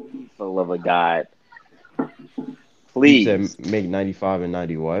 For the love of God, You said please. make 95 and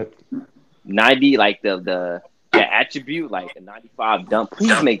 90 what? 90 like the attribute like the 95 dump.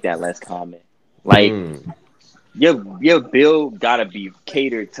 Please make that less common. Like Mm, your build gotta be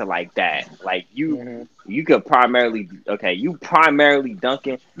catered to like that. Like Mhm. you could primarily you primarily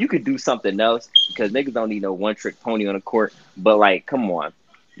dunking. You could do something else because niggas don't need no one trick pony on the court. But like, come on,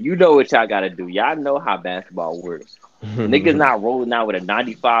 you know what y'all gotta do. Y'all know how basketball works. Niggas not rolling out with a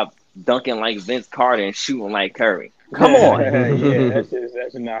 95 dunking like Vince Carter and shooting like Curry. Come on. Yeah, that's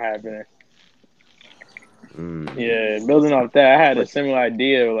just not happening. mm. Yeah, building off that, I had a similar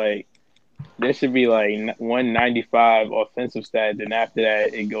idea. Like there should be like 195 offensive stat. Then after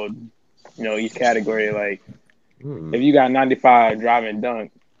that, it goes, each category. Like Mm. if you got 95 driving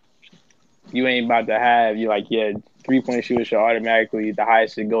dunk, you ain't about to have you like 3-point shooter should automatically the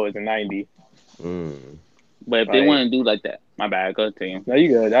highest should go is a 90. Mm. But if they Like, want to do like that, my bad, go to you. no, you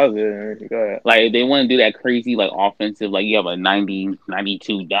good. That was it. Go ahead. Like if they want to do that crazy like offensive, like you have a 90,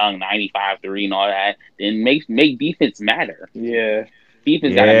 92 dunk, 95 three and all that, then make defense matter. Yeah.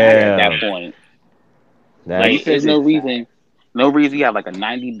 Defense gotta matter at Yeah. that point. That's Like there's Defense is no reason you have like a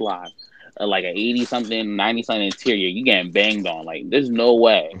 90 block, like an 80 something, 90 something interior. You getting banged on. Like there's no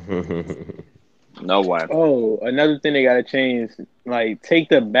way. no way. Oh, another thing they gotta change. Like take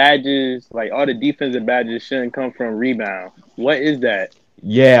the badges. Like all the defensive badges shouldn't come from rebound. What is that?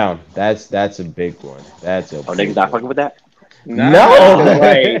 Yeah, that's a big one. That's a Oh, big niggas not one. fucking with that. No.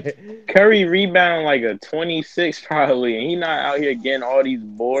 like Curry rebound like a 26 probably, and he not out here getting all these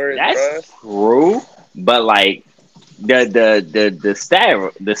boards, That's bruh. true, but like the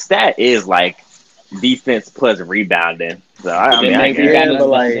stat is like defense plus rebounding. So I Then mean, I make get yeah, it. rebound his but own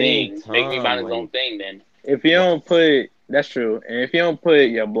like thing. Make rebound his Like- own thing. Then if you don't put that's true, and if you don't put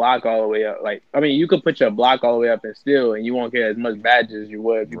your block all the way up, like I mean, you could put your block all the way up and still, and you won't get as much badges as you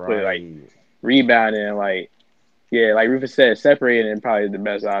would if you put like Right. rebounding and like like Rufus said, separating is probably the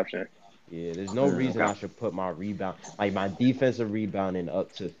best option. Yeah, there's no reason I should put my rebound, like my defensive rebounding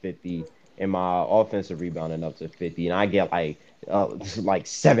up to 50 and my offensive rebounding up to 50, and I get like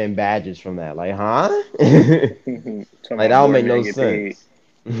 7 badges from that. Like, huh? Like that don't make no sense.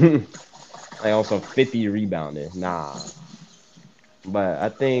 Like also 50 rebounding. Nah. But I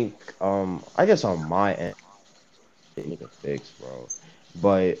think I guess on my end it need a fix, bro.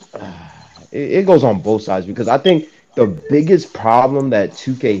 But it goes on both sides because I think the biggest problem that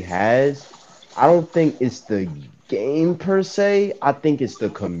 2K has, I don't think it's the game per se. I think it's the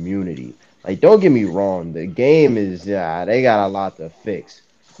community. Like, don't get me wrong, the game is they got a lot to fix.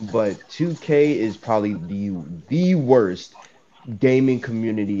 But 2K is probably the worst gaming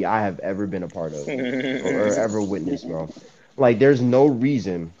community I have ever been a part of or ever witnessed, bro. Like, there's no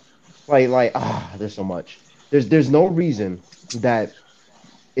reason. There's so much. There's no reason that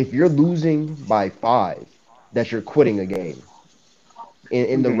if you're losing by 5, that you're quitting a game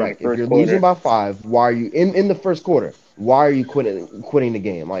in the rank. If First you're quarter. losing by 5, why are you in the first quarter? Why are you quitting the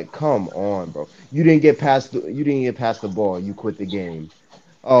game? Like, come on, bro. You didn't get past the ball. You quit the game.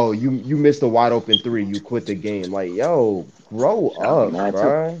 Oh, you missed a wide open 3. You quit the game. Like, yo, grow up, man,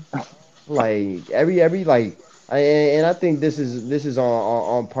 bro. Like every like, and I think this is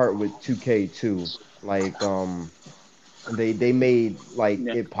on part with 2K too. Like they made like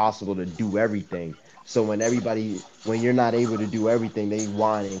it possible to do everything. So when you're not able to do everything, they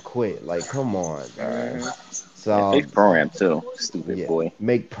whine and quit. Like, come on, bro. So Big program too. Stupid yeah, boy.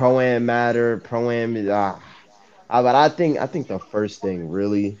 make pro-am matter. Pro-am is but I think the first thing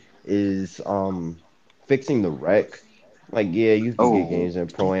really is fixing the rec. Like, yeah, you can get Oh, games in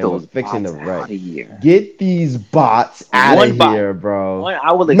Pro get Am, but those fixing the bots wreck. out of here. Get these bots out One of bot. here, bro. One,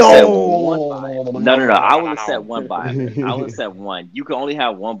 I will accept one bot. No, no, No, no, no, no, no. I no, will accept no, one bot. I will no. accept one. You can only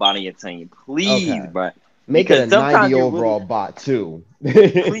have one bot on your team, please, Okay. bro. Make it Because a 90 sometimes you really, overall bot too.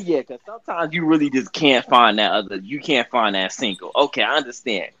 please, yeah. Because sometimes you really just can't find that other. You can't find that single. Okay, I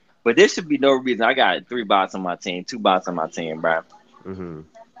understand. But there should be no reason. I got 3 bots on my team, 2 bots on my team, bro. hmm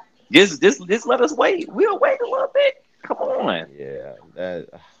Just let us wait. We'll wait a little bit. Come on. Yeah, that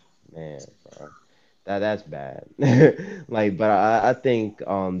man, bro. That's bad. Like, but I think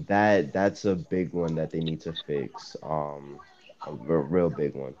that's a big one that they need to fix. Real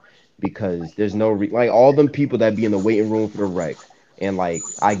big one because there's no like all them people that be in the waiting room for the wreck and like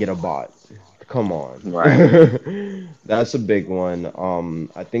I get a bot. Come on. Right. That's a big one.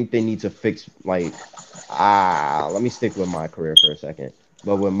 I think they need to fix like let me stick with my career for a second.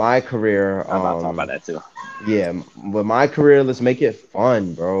 But with my career, I'm about to talk about that too. yeah, with my career, let's make it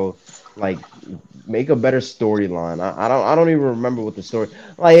fun, bro. Like, make a better storyline. I don't even remember what the story.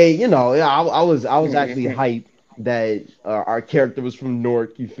 Like, you know, yeah, I was actually hyped that our character was from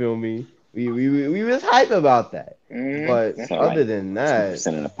Newark. You feel me? We was hype about that. But That's other like than that,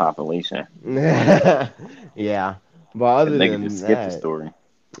 2% of the population. yeah. But The other nigga than just skipped the that, story.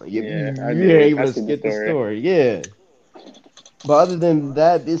 Yeah, I you're did. able I to see the skip the story. story. Yeah. But other than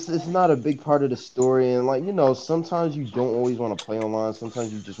that, it's not a big part of the story. And like, you know, sometimes you don't always want to play online.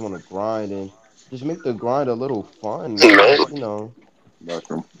 Sometimes you just want to grind and just make the grind a little fun, man. Like, you know, That's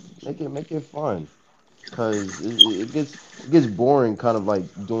true. make it fun. Cause it gets boring, kind of like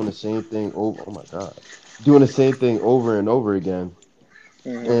doing the same thing over. Oh my god, doing the same thing over and over again.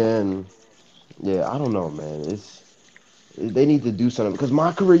 Hmm. And yeah, I don't know, man. They need to do something because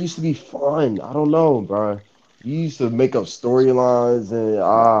my career used to be fun. I don't know, bro. You used to make up storylines and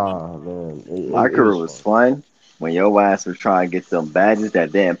man, My it career was was fun. fun when your ass was trying to get some badges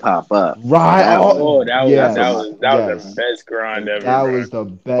that didn't pop up. Right? That was Oh, that was that's what that Yes, my was that was the yes. best grind ever, That bro. was the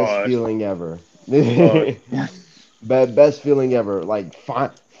best Pause. feeling ever. Pause. Best feeling ever. Like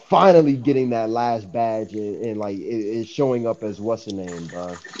finally getting that last badge and like it showing up as what's the name,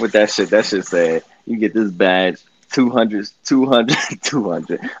 bro. with that shit. That shit said you get this badge 200, 200,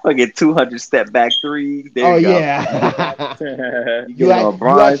 200. I get 200 step back threes. There Oh you go. yeah. You You get a you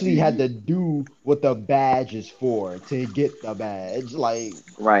bronze. actually had to do what the badge is for to get the badge. Like,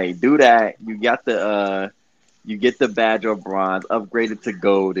 Right. Do that. You get the badge or bronze, upgrade it to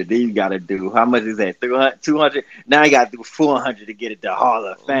gold, and then you got to do how much is that? 300, 200. Now you got to do 400 to get it to Hall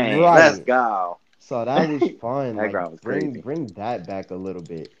of Fame. Let's right. go. So that was fun. That Like grind was bring crazy. bring that back a little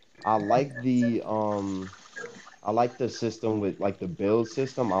bit. I like the system with like the build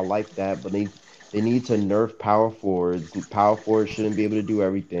system. I like that, but they need to nerf power forwards. Power forwards shouldn't be able to do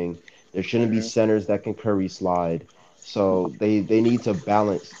everything. There shouldn't be Mhm. centers that can curry slide. So they need to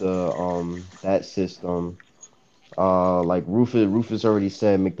balance the that system. Like Rufus already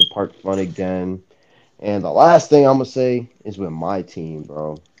said, make the park fun again. And the last thing I'm gonna say is with my team,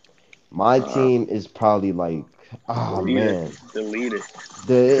 bro. My Uh, team is probably like, oh Delete it. man, Delete it.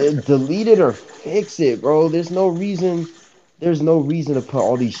 delete it or fix it, bro. There's no reason to put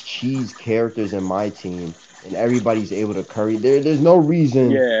all these cheese characters in my team and everybody's able to curry. There's no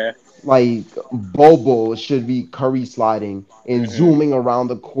reason Yeah. like Bobo should be curry sliding and Hmm. zooming around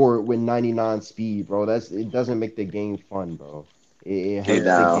the court with 99 speed, bro. It doesn't make the game fun, bro. It hey,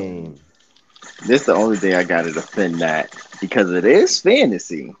 hurts the Yeah. now, game. this the only thing I got to defend that because it is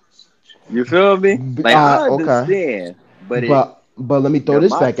fantasy. You feel me? Like, I Okay. understand, but But let me throw the this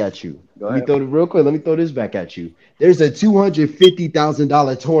my back at you. go Let me ahead. throw it real quick. Let me throw this back at you. There's a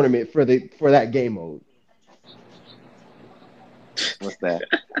 $250,000 tournament for that game mode. What's that?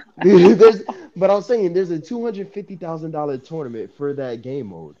 there's, but I'm saying there's a $250,000 tournament for that game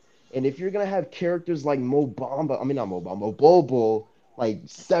mode. And if you're gonna have characters like Mo Bamba, I mean not Mo Bamba, Bobo, like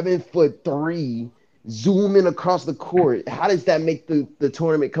 7'3", zooming across the court, how does that make the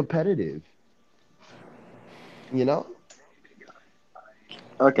tournament competitive? You know?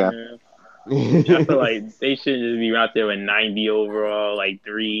 Okay. Yeah. I feel like they should just be out there with 90 overall, like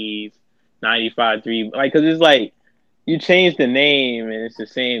threes, 95 three. Like, cause it's like you change the name and it's the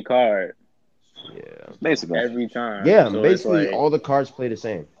same card Yeah. Basically, every time. Yeah, So it's basically all the cards play the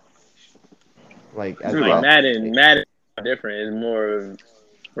same. Like as pretty like well. well. Madden is different. It's more of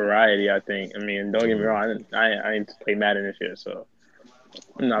variety, I think. I mean, don't get me Mhm. wrong. I didn't play Madden this year, so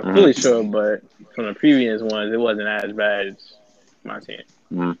I'm not fully Mm-hmm. sure. But from the previous ones, it wasn't as bad as my team.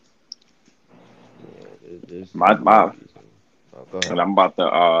 Mm-hmm. Yeah, there's no My reason. Oh, go and ahead. I'm about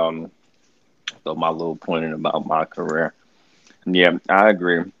to throw my little point in about my career. Yeah, I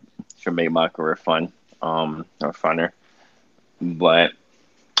agree. Should make my career fun, or funner. But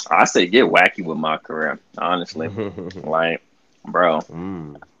I say get wacky with my career, honestly. Like, bro,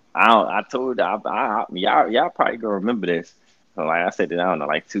 Mm. I told y'all probably gonna remember this. So, like I said it, I don't know,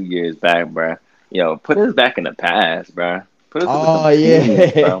 like 2 years back, bro. Yo, put us back in the past, bro. Put us with Oh them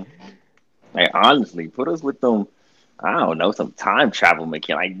tunes, yeah. bro. Like honestly, put us with them. I don't know, some time travel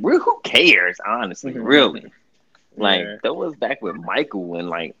mechanic. Like, who cares? Honestly, really. Like, Yeah. that was back with Michael and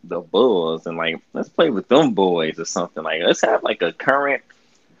like the Bulls, and like let's play with them boys or something. Like, let's have like a current.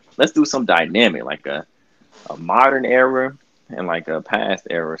 Let's do some dynamic, like a modern era and like a past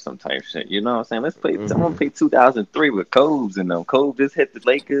era, some type shit. You know what I'm saying? Let's play. I want to play 2003 with Coves and them. Cove just hit the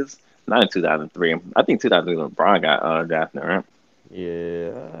Lakers. Not in 2003. I think 2003 LeBron got drafted, right?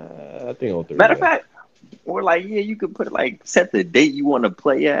 Yeah, I think on three. Matter of Yeah. fact, or like yeah, you could put it like set the date you want to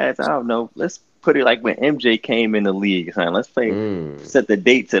play as. I don't know. Let's put it like when MJ came in the league. Son. Let's play. Mm. Set the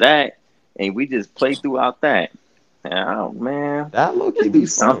date to that, and we just play throughout that. And oh man, That low key just be do fun.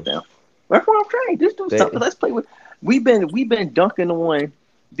 something. That's what I'm saying. Just do They- something. Let's play with. We've been dunking on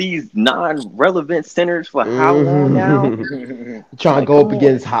these non-relevant centers for how long now? Trying Like, to go up come on.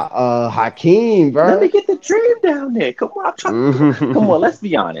 against Hakeem, bro. Let me get the dream down there. Come on, come on. Let's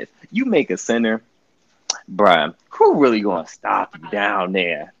be honest. You make a center, bruh. Who really gonna stop you down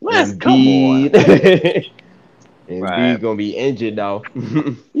there? Let's come on. Embiid. Embiid Right. gonna be injured though.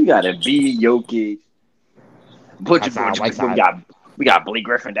 You gotta be Jokic. Put Whiteside, your Whiteside. we got Blake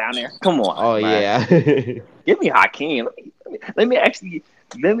Griffin down there. Come on. Oh bruh. yeah. Give me Hakeem. Let me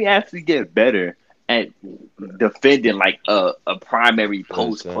actually get better at defending like a primary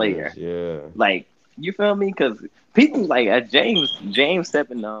post player. Yeah. Like, you feel me? Because people like James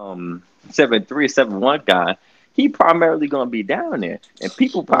 7'3", 7'1" guy, he primarily gonna be down there, and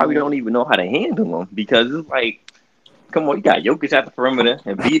people probably don't even know how to handle him because it's like, come on, you got Jokic at the perimeter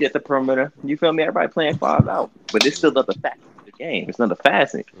and Embiid at the perimeter. You feel me? Everybody playing 5 out, but it's still another facet of the game. It's another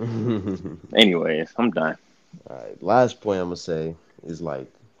facet. Anyways, I'm done. All right. Last point I'm gonna say is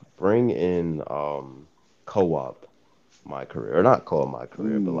like bring in co-op my career, or not co-op my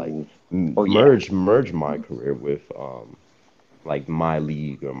career, but like Oh, yeah. merge my career with like my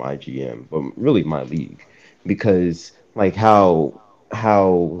league or my GM, but really my league, because like how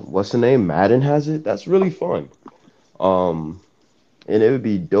what's the name, Madden has it. That's really fun. Um, and it would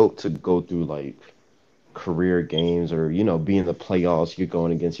be dope to go through like career games, or be in the playoffs. You're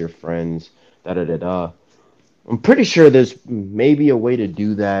going against your friends. Da da da da. I'm pretty sure there's maybe a way to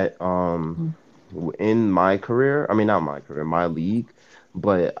do that in my career. I mean, not my career, my league.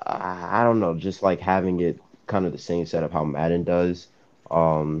 But I don't know, just like having it kind of the same setup how Madden does,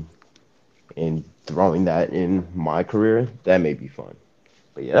 um, and throwing that in my career, that may be fun.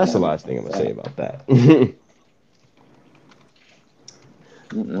 But yeah, that's the last thing I'm gonna say about that.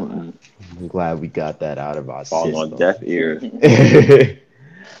 Mm-mm. I'm glad we got that out of our Falling on system. deaf ears.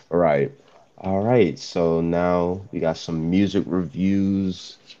 Right. All right. So now we got some music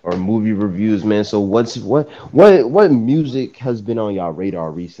reviews or movie reviews, man. So what music has been on y'all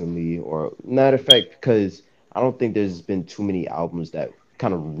radar recently? Or matter of fact, because I don't think there's been too many albums that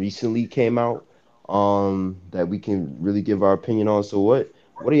kind of recently came out that we can really give our opinion on. So what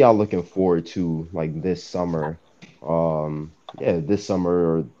are y'all looking forward to like this summer? This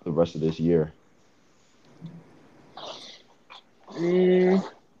summer or the rest of this year.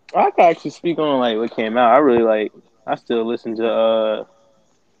 I can actually speak on like what came out. I really like. I still listen to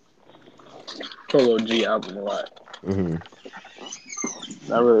Polo G album a lot. Hmm.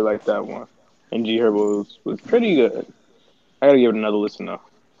 I really like that one. And G Herbo was pretty good. I gotta give it another listen though.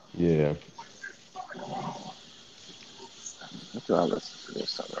 Yeah. That's what I listen to this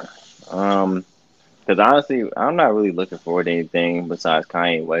summer. Because honestly, I'm not really looking forward to anything besides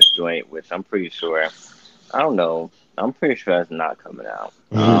Kanye West joint, which I'm pretty sure. I don't know. I'm pretty sure that's not coming out.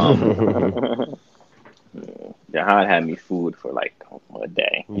 Jahan had me food for like a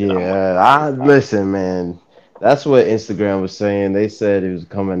day. Yeah, I listen, man. That's what Instagram was saying. They said it was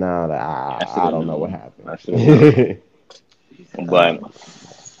coming out. I don't know what I should have happened. But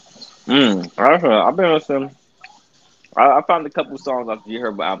I've been listening. I found a couple songs off the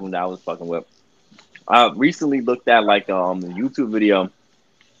Herbo album that I was fucking with. I recently looked at like a YouTube video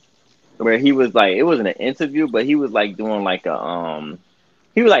where he was like, it wasn't an interview, but he was like doing like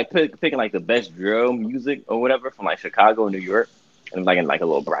he was like picking like the best drill music or whatever from like Chicago and New York, and like in like a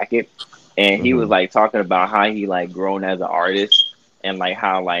little bracket. And he was like talking about how he like grown as an artist, and like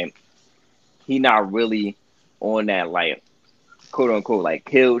how like he not really on that like quote unquote like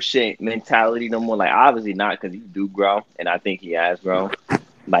kill shit mentality no more. Like obviously not, because he do grow, and I think he has grown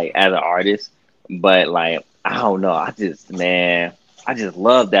like as an artist. But like I don't know, I just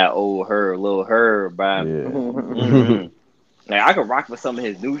love that old Herb, little Herb, bro. Yeah. Mhm. Like I could rock with some of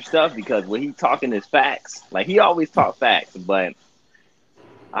his new stuff because when he talking his facts, like he always talk facts, but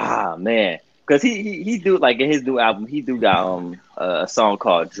man, because he do like in his new album he do got a song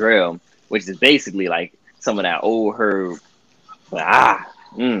called Drill, which is basically like some of that old Herb. But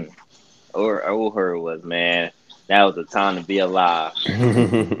old Herb was, man, that was a time to be alive.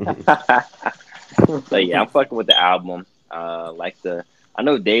 So yeah, I'm fucking with the album. I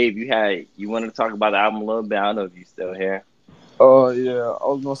know Dave, you wanted to talk about the album a little bit. I don't know if you still here. Yeah, I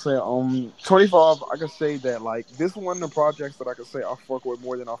was gonna say, 25. I can say that like this one of the projects that I can say I fuck with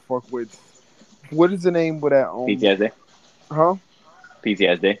more than I fuck with. What is the name of that? PTSD. Huh?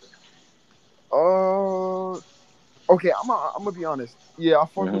 PTSD. Okay, I'm gonna be honest. Yeah, I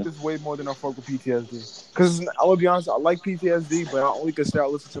fuck with this way more than I fuck with PTSD. Cause I'm gonna be honest, I like PTSD, but I only can say I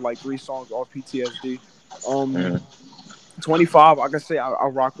listen to like 3 songs off PTSD. 25. I can say I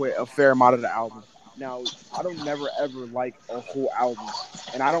rock with a fair amount of the album. Now, I don't never ever like a whole album,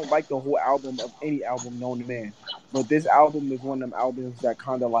 and I don't like the whole album of any album known to man. But this album is one of them albums that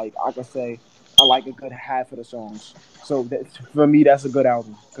kind of like I can say I like a good half of the songs. So for me, that's a good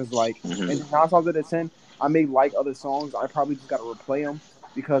album because like and 9 times out of 10, I may like other songs. I probably just gotta replay them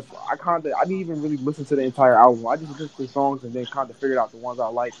because I didn't even really listen to the entire album. I just listened to the songs and then kind of figured out the ones I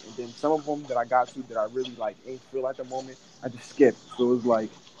like, and then some of them that I got to that I really like ain't feel at the moment. I just skipped. So it was like.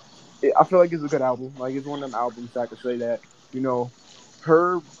 I feel like it's a good album. Like it's one of them albums that I could say that,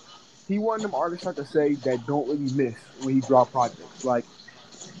 Herb, he one of them artists I could say that don't really miss when he drop projects. Like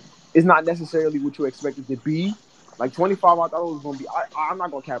it's not necessarily what you expect it to be. Like 25, I thought it was gonna be. I'm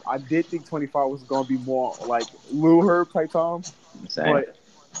not gonna cap. I did think 25 was gonna be more like Lil Herb type time, but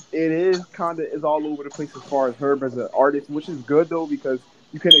it is it's all over the place as far as Herb as an artist, which is good though because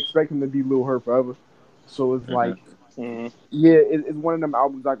you can't expect him to be Lil Herb forever. So it's like. Yeah, it's one of them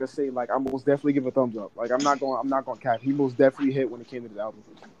albums I could say like I most definitely give a thumbs up. Like I'm not going cap. He most definitely hit when it came to the album.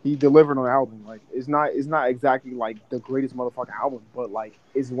 He delivered on the album. Like it's not exactly like the greatest motherfucking album, but like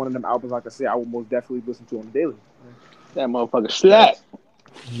it's one of them albums I could say I would most definitely listen to on the daily. That motherfucker slap.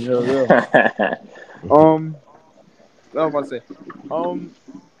 Yeah. I was about to say.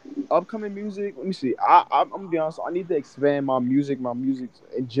 Upcoming music. Let me see. I'm gonna be honest. I need to expand my music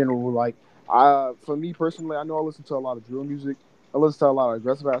in general. Like. For me personally, I know I listen to a lot of drill music. I listen to a lot of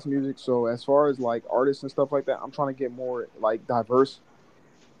aggressive ass music. So as far as like artists and stuff like that, I'm trying to get more like diverse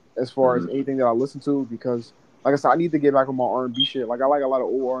as far as anything that I listen to because, like I said, I need to get back on my R&B shit. Like I like a lot of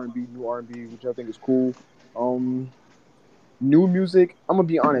old R&B, new R&B, which I think is cool. New music, I'm gonna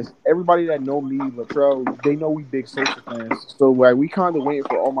be honest. Everybody that know me, Latrell, they know we big Sosa fans. So like we kind of waiting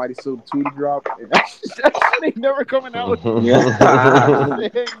for Almighty Silk 2 to drop, and that shit ain't never coming out.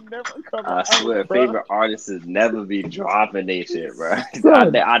 I I swear, favorite artists is never be dropping they shit, bro.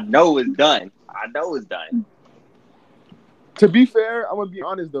 I know it's done. To be fair, I'm gonna be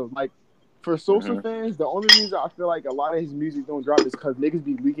honest though. Like for Sosa fans, the only reason I feel like a lot of his music don't drop is because niggas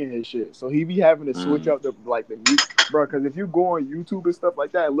be leaking his shit. So he be having to switch up the music, bro. Because if you go on YouTube and stuff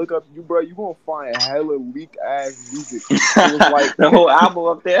like that, and look up you gonna find hella leak ass music. It was like the whole album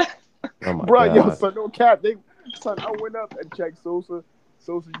up there. Oh my bro, God. yo, son, no cap. I went up and checked Sosa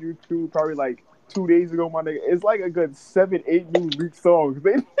YouTube probably like 2 days ago, my nigga. It's like a good 7-8 new leaked songs.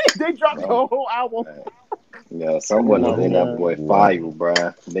 They dropped the whole album. Yeah, someone is in that boy fire, bro.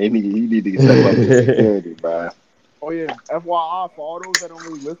 Maybe he need to step up his security, bro. Oh yeah, FYI for all those that don't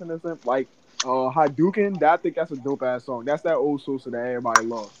really listen to him, like Hadouken, I think that's a dope ass song. That's that old Sosa that everybody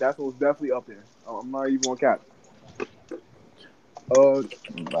loves. That's what's definitely up there. I'm not even gonna cap.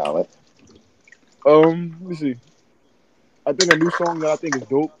 Valid. Let me see. I think a new song that I think is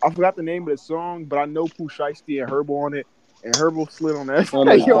dope. I forgot the name of the song, but I know Pooh Shiesty and Herbo on it. And Herbo slid on that. Yeah,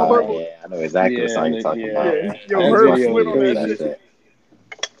 I know exactly what song you're talking about. Herbo slid on that shit.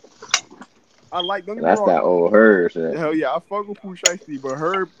 I like. Don't get me wrong. That's that old Herb shit. Hell yeah, I fuck with Pooh Shiesty, but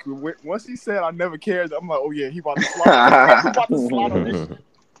Herb, once he said I never cared, I'm like, oh yeah, he about to slide. He about to slide on this shit.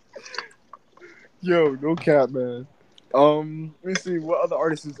 Yo, no cap, man. Let me see what other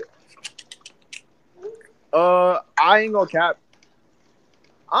artists is there. I ain't gonna cap.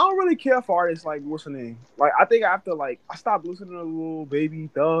 I don't really care for artists like what's her name. Like I think after I stopped listening to Lil Baby,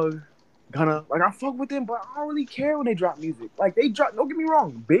 Thug, Gunna. Like I fuck with them, but I don't really care when they drop music. Like they drop. Don't get me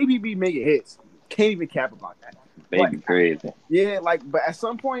wrong, Baby be making hits. Can't even cap about that. Baby crazy. Yeah, but at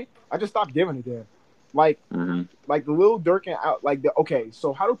some point I just stopped giving it there. Like the Lil Durk and out. Okay.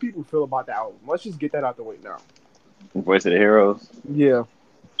 So how do people feel about the album? Let's just get that out the way now. Voice of the Heroes. Yeah,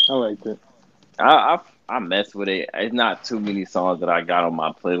 I like it. I mess with it. It's not too many songs that I got on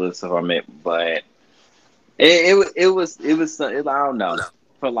my playlist if I meant, but it was I don't know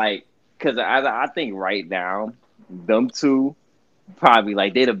for because I think right now them two probably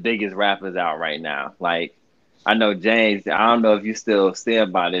like they the biggest rappers out right now. Like I know James. I don't know if you still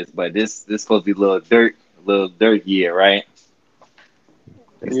stand by this, but this supposed to be little dirt year, right?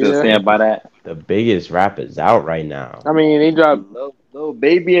 You still Yeah. stand by that? The biggest rappers out right now. I mean, he dropped. Little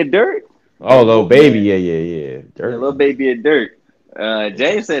baby and dirt. Oh, Lil Baby, Yeah, yeah. little baby and dirt.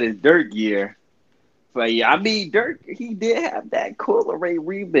 James said it's dirt year. But yeah, I mean Dirk, he did have that Coil Ray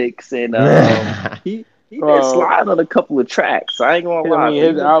remix, and he did slide on a couple of tracks. I ain't gonna lie. I mean,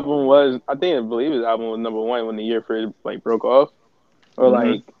 his album was. I believe his album was #1 when the year for it like broke off, or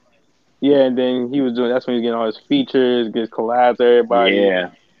like, yeah. And then he was doing. That's when he was getting all his features, his collabs, with everybody. Yeah.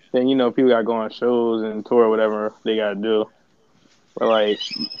 Then people got to go on shows and tour, whatever they got to do. But like,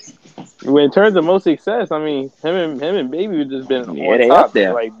 in terms of most success, I mean, him and Baby have just been on they top up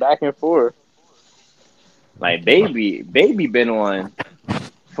there, like back and forth. Like Baby been on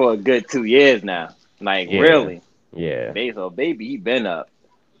for a good 2 years now. Like really, yeah. So Baby, he been up.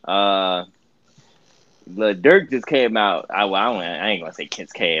 The Dirk just came out. I ain't gonna say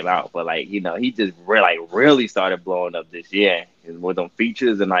Kids came out, but like he just really started blowing up this year with them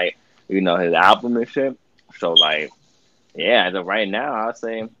features and like his album and shit. So like, yeah, as of right now, I'll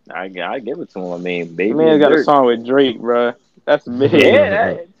say I give it to him. I mean, Baby Man got Dirk. a song with Drake, bro. That's big.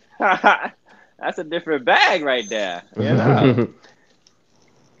 Yeah, that's a different bag right there.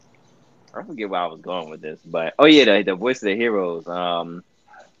 I forget where I was going with this, but the Voice of the Heroes.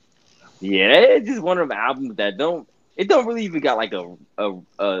 Yeah, it's just one of them albums that don't really even got like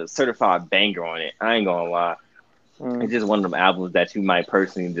a certified banger on it. I ain't gonna lie. It's just one of them albums that you might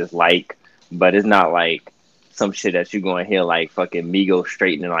personally just like, but it's not like some shit that you're gonna hear like fucking Migos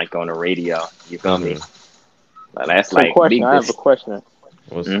straightening like on the radio. You feel me? But that's like question. I have a question.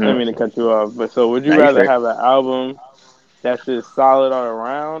 I didn't mean to cut you off, but so would you rather have an album that's just solid all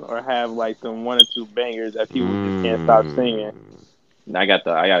around, or have like some 1 or 2 bangers that people just can't stop singing? I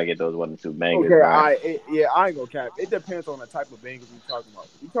gotta get those 1 or 2 bangers. Okay, I ain't gonna cap. It depends on the type of bangers we talking about.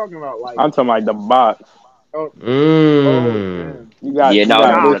 You talking about like I'm talking like the box. Man. You got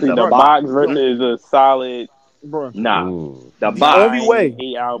the box version is a solid. Bro. Nah, the box only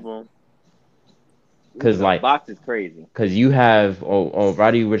way album. Cause the like box is crazy. Cause you have on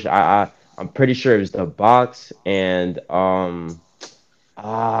Roddy, which I'm pretty sure it was the box and So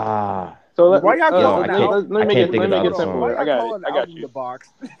why y'all calling let me make it simple. I got you. The box.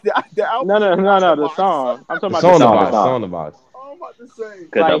 the album. No. The song. I'm talking about the song. The box. I'm about to say.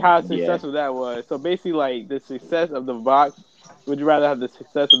 Like how successful that was. So basically, like the success of the box. Would you rather have the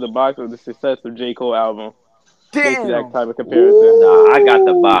success of the box or the success of J. Cole album? Damn. That type of comparison. Nah, I got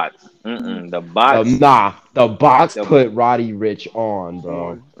the box. The box. The box put Roddy Ricch on,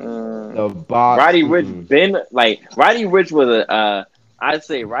 bro. The box. Roddy Ricch was I'd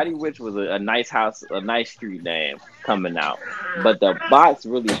say Roddy Ricch was a nice house, a nice street name coming out. But the box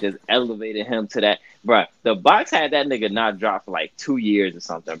really just elevated him to that. Bruh, the box had that nigga not drop for like 2 years or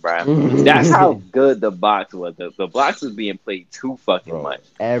something, bruh. That's how good the box was. The box was being played too fucking much.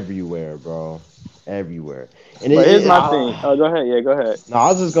 Everywhere, bro. Everywhere. And here's my thing. Oh, go ahead. Yeah, go ahead. No,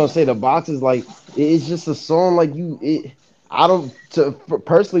 I was just gonna say the box is like it's just a song like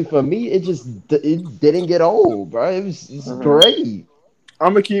personally for me it didn't get old, bro. It's great.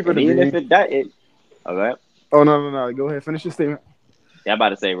 I'm gonna keep it. Even if okay. Oh no. Go ahead. Finish your statement. Yeah, I'm about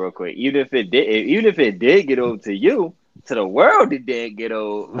to say real quick. Even if it did get old to you, to the world it did get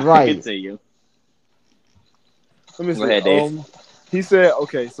old. Right. To you. Let me Go ahead, Dave. He said,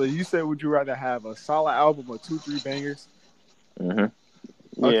 okay, so you said, would you rather have a solid album or 2-3 bangers? Okay.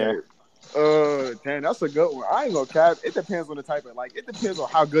 Yeah. Damn, that's a good one. I ain't gonna cap. It depends on the type of, it depends on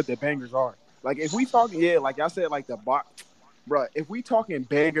how good the bangers are. Like, if we talking, like I said, like the box, bro, if we talking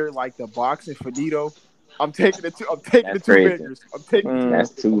banger, like the box and Finito, I'm taking the two bangers. I'm taking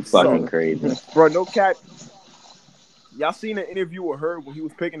That's too fucking crazy. Bro, no cap. Y'all seen an interview with Herb when he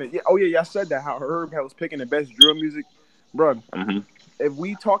was picking it? Y'all said that, how Herb was picking the best drill music. Bro, if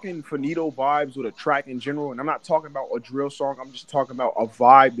we talking Finito vibes with a track in general, and I'm not talking about a drill song, I'm just talking about a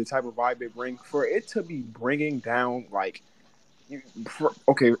vibe, the type of vibe they bring, for it to be bringing down,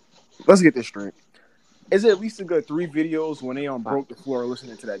 okay, let's get this straight. Is it at least a good 3 videos when they on Broke the Floor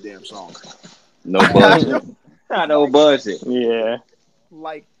listening to that damn song? No bullshit. No bullshit. Yeah.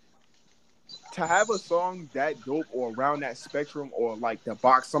 Like, to have a song that dope or around that spectrum, or like the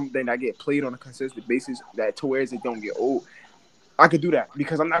box, something that get played on a consistent basis that to where it don't get old, I could do that,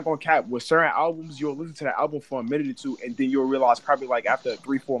 because I'm not gonna cap. With certain albums, you'll listen to that album for a minute or two, and then you'll realize probably like after a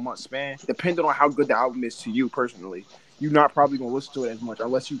 3-4 month span, depending on how good the album is to you personally, you're not probably gonna listen to it as much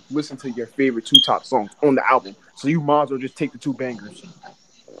unless you listen to your favorite 2 top songs on the album. So you might as well just take the 2 bangers.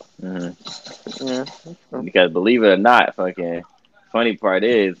 Mhm. Yeah. Because believe it or not, fucking funny part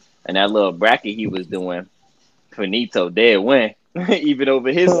is, and that little bracket he was doing, Finito did win, even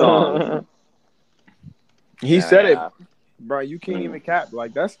over his songs. He Nah, said it, yeah. bro. You can't Mm. even cap.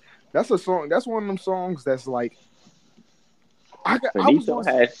 Like that's a song. That's one of them songs that's like I was Finito gonna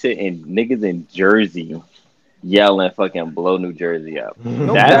say had shit in niggas in Jersey yelling fucking blow New Jersey up.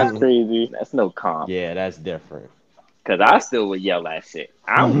 no That's That's cap, crazy. that's no comp. Yeah, that's different. Cause I still would yell that shit.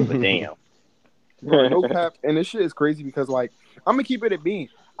 I don't give a damn. bro. No cap, and this shit is crazy because like I'm gonna keep it at being.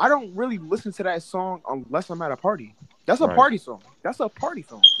 I don't really listen to that song unless I'm at a party. That's a Right. party song. That's a party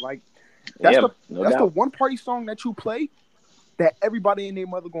song. Like that's Yeah, the no that's the doubt. one party song that you play that everybody and their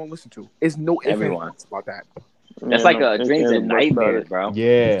mother gonna listen to. It's no ifs and Everyone. buts about that. That's Yeah, like no, dreams and nightmares, it. bro.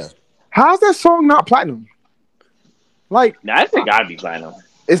 Yeah. How's that song not platinum? Like Nah, that shit gotta be platinum.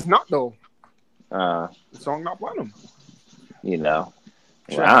 it's not though. Uh, The song not platinum. you know.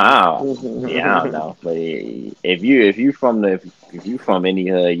 Sure. Well, I don't know. But if you from any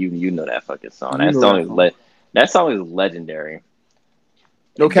hood, you know that fucking song. You That know song that is song. that song is legendary.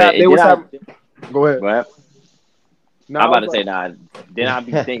 No But cap. They did was I, having. Go ahead. what? Now I'm about I to was say like, nah. Then I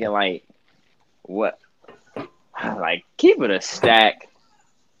be thinking like, what? Like keep it a stack.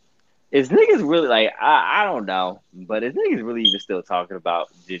 Is niggas really like I don't know, but is niggas really even still talking about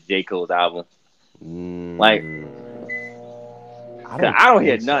J. Cole's album? Like, I 'cause don't I don't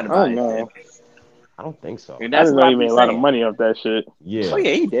hear think nothing so. I about don't it, know. man. I don't think so. And I that's just what know I he be made a lot of saying. money off that shit. Oh Yeah.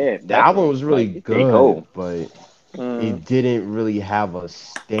 yeah, he did. The album Definitely. was really Like, it's J. Cole. good, but Mm. it didn't really have a It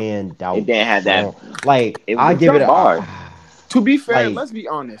standout didn't have that. song. Like It I was give it just a bars. to be fair, like let's be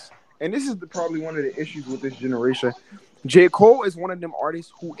honest. And this is probably one of the issues with this generation. J. Cole is one of them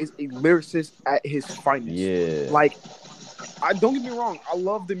artists who is a lyricist at his finest. yeah. Like, I don't get me wrong, I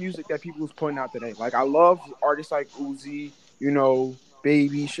love the music that people is putting out today. Like, I love artists like Uzi,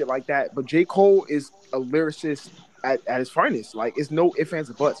 Baby, shit like that. But J. Cole is a lyricist at his finest. Like, it's no ifs, ands,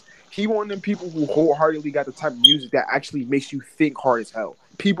 or buts. He one of them people who wholeheartedly got the type of music that actually makes you think hard as hell.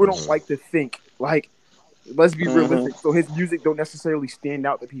 People don't like to think. Like, let's be realistic. So his music don't necessarily stand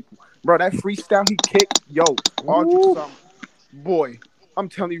out to people. Bro, that freestyle he kicked, all jokes aside, boy, I'm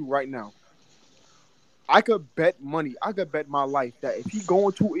telling you right now, I could bet money, I could bet my life that if he go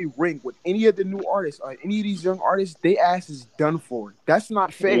into a ring with any of the new artists or any of these young artists, they ass is done for. That's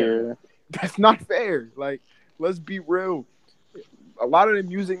not fair. Yeah. That's not fair. Like, let's be real. A lot of the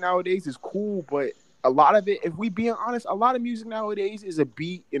music nowadays is cool, but a lot of it, if we being honest, a lot of music nowadays is a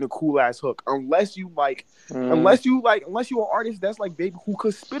beat and a cool ass hook. Unless you an artist that's like Baby who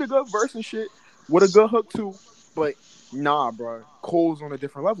could spit a good verse and shit with a good hook too. But nah, bro, Cole's on a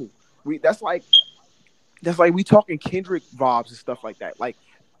different level. That's like we talking Kendrick vibes and stuff like that. Like,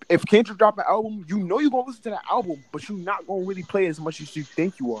 if Kendrick drop an album, you're gonna listen to that album, but you're not gonna really play as much as you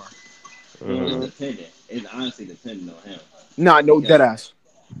think you are. It's dependent. It's honestly dependent on him. Nah, no dead ass.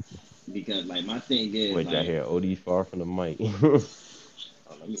 Because like my thing is Wait, like, I hear OD far from the mic.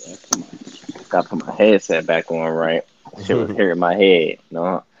 let me gotta put my headset back on right. Shit was hurting my head.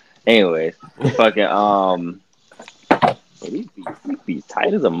 No. Anyways, fucking these beats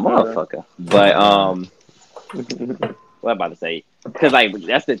tight as a motherfucker. But what I'm about to say? Because like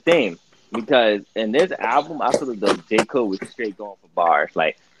that's the thing. Because in this album, I feel like the J. Cole was straight going for bars,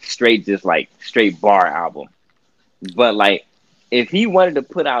 like straight bar album. But like if he wanted to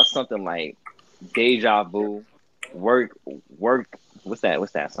put out something like Deja Vu, work, what's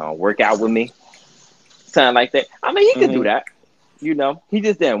that song? Work Out With Me, something like that. I mean, he could do that. He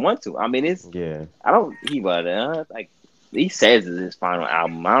just didn't want to. I mean, yeah. like he says it's his final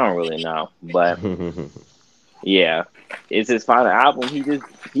album. I don't really know, but yeah, it's his final album.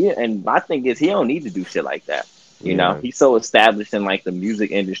 And my thing is he don't need to do shit like that. He's so established in like the music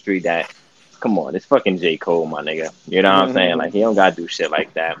industry that, come on, it's fucking J. Cole, my nigga. You know what I'm saying? Like he don't gotta do shit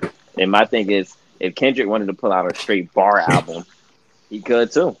like that. And my thing is, if Kendrick wanted to pull out a straight bar album, he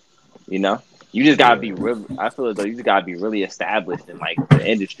could too. You just gotta be real. I feel as though you just gotta be really established in like the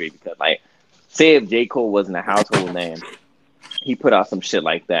industry because, like, say if J. Cole wasn't a household name, he put out some shit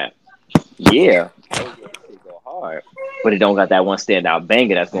like that. Yeah, it go hard, but it don't got that one standout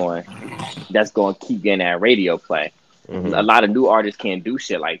banger that's going to keep getting that radio play. A lot of new artists can't do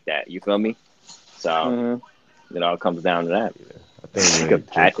shit like that. You feel me? So it all comes down to that. I think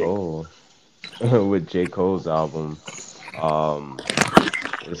with J. Cole, with J. Cole's album,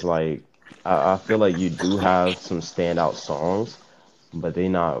 it's like I feel like you do have some standout songs, but they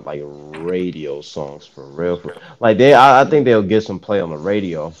not like radio songs for real. Like I think they'll get some play on the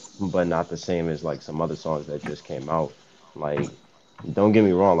radio, but not the same as like some other songs that just came out. Like, don't get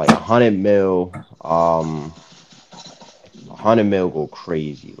me wrong, like 100 Mil, 100 Mil go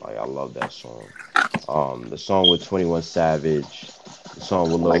crazy. Like I love that song. The song with 21 Savage, the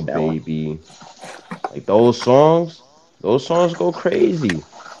song with I Lil like that one. Baby, like those songs go crazy.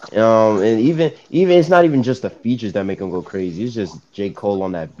 And even it's not even just the features that make them go crazy. It's just J. Cole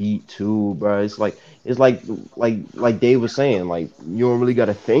on that beat too, bro. It's like Dave was saying, like you don't really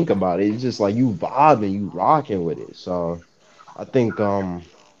gotta think about it. It's just like you vibing, you rocking with it. So I think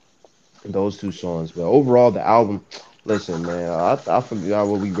those two songs. But overall, the album. Listen, man, I forgot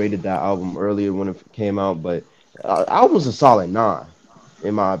what we rated that album earlier when it came out, but album's a solid 9,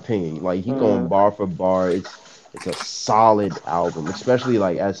 in my opinion. Like he going Mm. bar for bar. It's a solid album, especially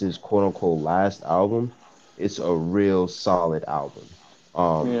like as his quote unquote last album. It's a real solid album.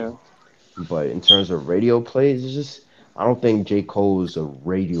 Yeah. Um, but in terms of radio plays, it's just I don't think J. Cole is a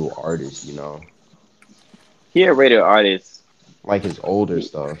radio artist. He a rated artist. Like his older He,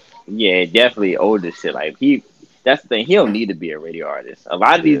 stuff. yeah, definitely older shit. Like he, that's the thing. He don't need to be a radio artist. A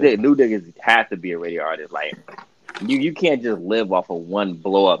lot of these Yeah. new niggas have to be a radio artist. Like you can't just live off of one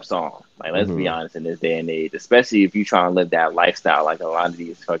blow up song. Like let's be Hmm. honest, in this day and age, especially if you trying to live that lifestyle, like a lot of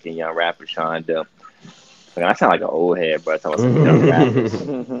these fucking young rappers trying to. Like, I sound like an old head, but talking about some young rappers,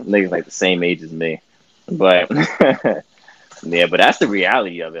 niggas like the same age as me. But yeah, but that's the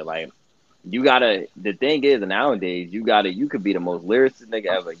reality of it. Like you gotta. The thing is, nowadays you gotta. You could be the most lyricist nigga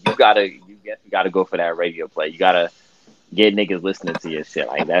ever. You gotta go for that radio play. You gotta get niggas listening to your shit.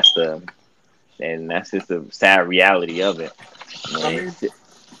 Like that's just the sad reality of it. I Man, mean,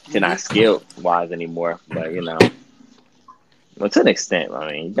 shit not skill wise anymore. But well, to an extent,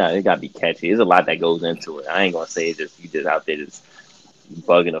 I mean, it got to be catchy. There's a lot that goes into it. I ain't gonna say it's just you just out there just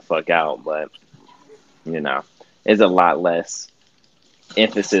bugging the fuck out, but you know, there's a lot less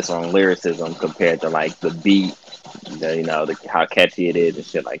emphasis on lyricism compared to like the beat, how catchy it is and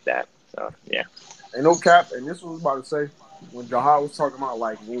shit like that. So yeah, ain't no cap. And this was about to say when Jahad was talking about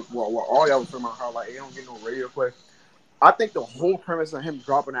like what all y'all was talking about how like they don't get no radio play. I think the whole premise of him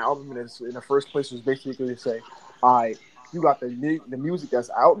dropping the album in the first place was basically to say, all right, you got the music that's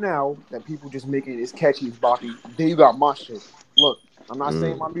out now that people just making it as catchy as Baki. Then you got my shit. Look, I'm not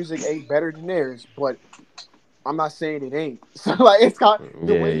saying my Mm. music ain't better than theirs, but I'm not saying it ain't. So like it's got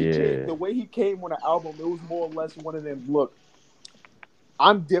Yeah, yeah. the way he came on the album, it was more or less one of them. Look,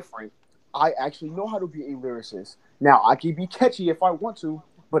 I'm different. I actually know how to be a lyricist. Now I can be catchy if I want to,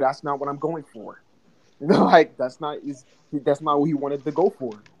 but that's not what I'm going for. Like that's not what he wanted to go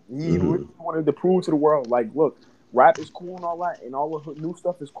for. He really Hmm. wanted to prove to the world, like, look, rap is cool and all that, and all the new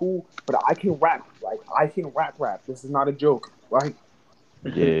stuff is cool, but I can rap. Like I can rap. This is not a joke, right?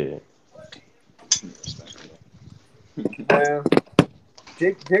 Yeah. Man,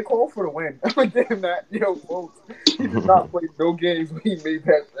 J. Cole for the win. Damn that, yo, folks. He did not play no games when he made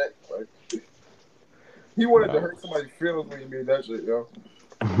that shit. Like, he wanted to Nah. hurt somebody's feelings when he made that shit, yo.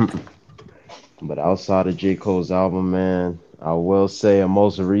 But outside of J. Cole's album, man, I will say a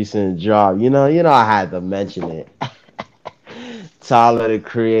most recent job. I had to mention it. Tyler the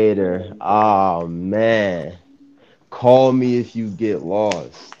Creator. Oh man. Call me if you get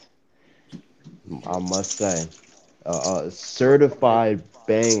lost. I must say. A certified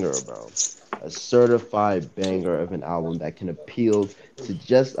banger, bro. A certified banger of an album that can appeal to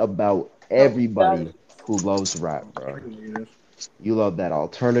just about everybody who loves rap, bro. You love that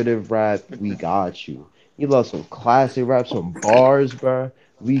alternative rap, we got you. You love some classic rap, some bars, bro.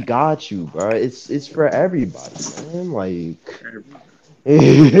 We got you, bro. It's for everybody, man. Like,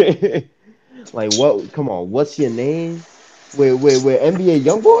 like what? Come on, what's your name? With NBA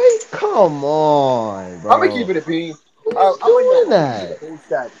YoungBoy? Come on, I'm gonna keep bro. it a bean. Who's I like doing the that? whole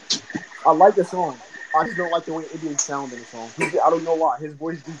stat. I like the song. I just don't like the way Indian sound in the song. I don't know why. His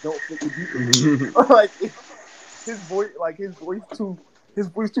voice just don't fit the beat for me. Like his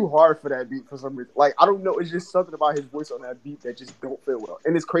voice too hard for that beat for some reason. Like I don't know. It's just something about his voice on that beat that just don't fit well.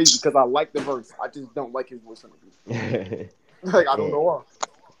 And it's crazy because I like the verse. I just don't like his voice on the beat. Like I don't Yeah, know why.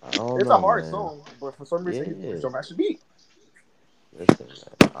 I don't It's a know, hard man. song, but for some reason his voice Yeah. don't match the beat. Listen,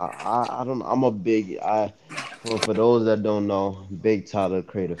 man. I don't. I'm a big. For those that don't know, big Tyler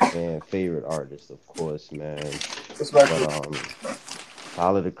Creator fan, favorite artist, of course, man. But Especially.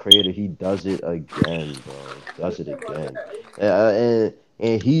 Tyler the Creator, he does it again, bro. Does it again, and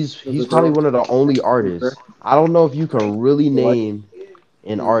he's probably one of the only artists. I don't know if you can really name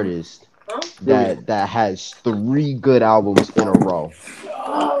an artist that has 3 good albums in a row.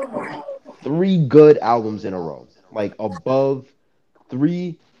 3 good albums in a row, like above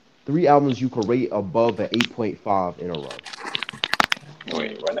three three albums you could rate above an 8.5 in a row.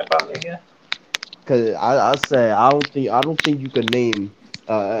 wait, run that by me again. Cause I say I don't think you could name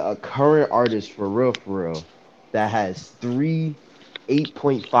a current artist for real, that has three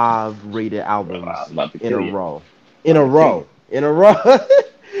 8.5 rated Bro, I was albums about to in kill a you. row. In About a to kill you. row. In a row.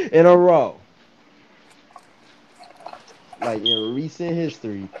 In a row. Like in recent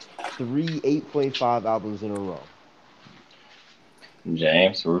history, three 8.5 albums in a row.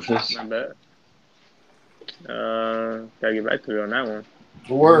 James, Rufus. Not bad. Gotta get back to you on that one.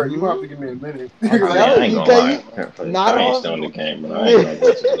 But word, you gonna have Hmm to give me a minute. I'm I mean, telling I Like, ain't you, gonna lie. not I ain't off still in the game, but I ain't gonna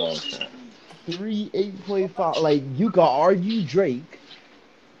go to the long shit. three 8.5. Like you can argue Drake,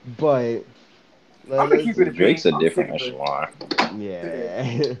 but I'm gonna keep let's it a bean. Drake's a I'm sick different of it. echelon. Yeah.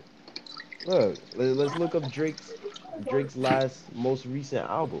 yeah. Look, let's look up Drake's last most recent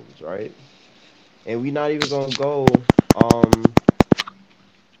albums, right? And we're not even gonna go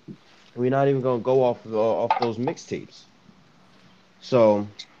off those mixtapes. So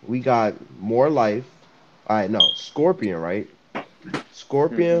we got More Life. All right, no, Scorpion, right?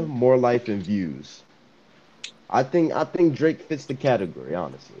 Scorpion, Mm-hmm. More Life, and Views. I think Drake fits the category,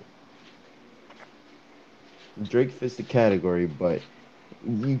 honestly. Drake fits the category, but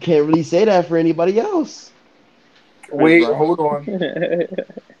you can't really say that for anybody else. Chris Wait, Brown. hold on.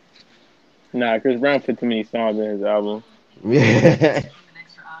 Nah, Chris Brown put too many songs in his album. Yeah.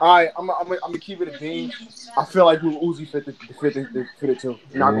 All right, I'm gonna keep it a bean. I feel like Lil Uzi fit it too.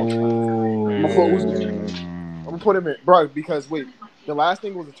 Not gonna lie. I'm gonna put Uzi. Mm. I'm Ooh. gonna put him in, bro. Because wait, the last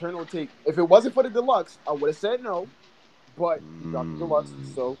thing was Eternal Take. If it wasn't for the deluxe, I would have said no. But he dropped the deluxe, Mm.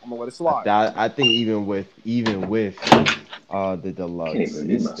 so I'm gonna let it slide. I think even with the Can't deluxe, even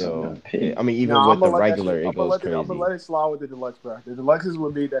mute it's myself still. now. Pig. I mean, even Nah, I'm with the gonna let that shit. regular, it goes I'm gonna crazy. let it slide with the deluxe, bro. The deluxe is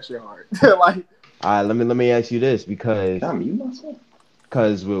what made that shit hard. Like, All right, let me ask you this Can because I mute myself?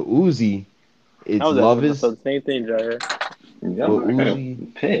 with Uzi, I it's was love asking is myself the same thing, Jair. Yeah, with I'm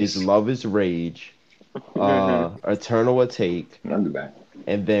Uzi, it's pissed. love is rage, Mm-hmm. eternal take, I'll be back.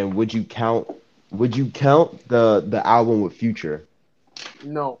 and then would you count the album with Future?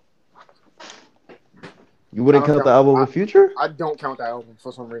 no, You I wouldn't don't count the count. album with Future? I don't count that album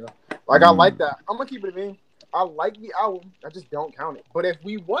for some reason. Like, I like Mm. that. I'm gonna keep it in. I like the album. I just don't count it. But if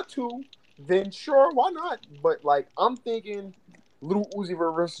we want to, then sure, why not? But like, I'm thinking Little Uzi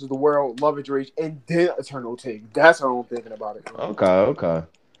Vert versus the World, Love and Rage, and then Eternal Take. That's how I'm thinking about it. Okay, okay.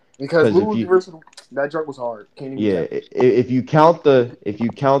 Because Because Little if Uzi you versus that drunk was hard. Can't even yeah, cap. if you count the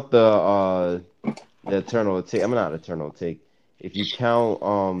Eternal Take, I'm not Eternal Take. If you count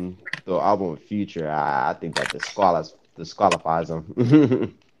the album with Future, I think that disqualifies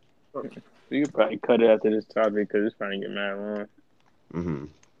him. We could probably cut it after this topic because it's trying to get mad long. hmm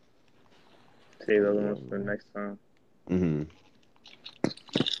Save the other Yeah. ones for next time. hmm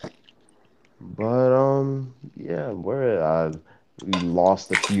But yeah, we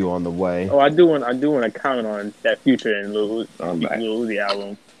lost a few on the way. Oh, I do want to comment on that Future and I'm back. Lil Uzi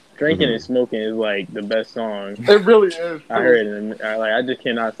album. Drinking hmm and Smoking is like the best song It really is. I heard, and I just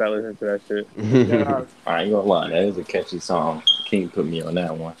cannot stop listening to that shit. Yeah. I ain't gonna lie, that is a catchy song. King put me on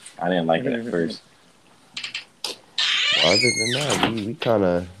that one. I didn't like it at first. Well, other than that,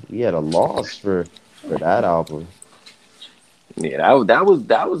 we had a loss for that album. Yeah, that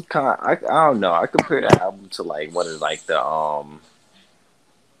was kind. I don't know. I compare that album to like what is like the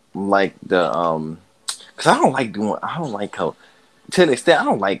because I don't like to an extent I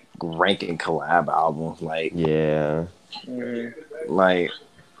don't like ranking collab albums Yeah. like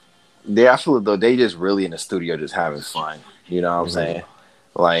they I feel though they just really in the studio just having fun. You know what I'm hmm saying?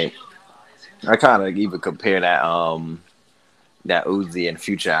 Like I kind of even compare that Uzi and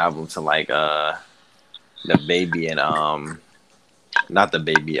Future album to like the Baby and not the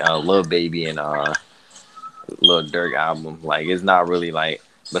Baby Lil Baby and Lil Durk album. Like it's not really like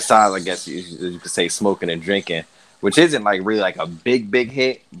besides I guess you could say Smoking and Drinking, which isn't like really like a big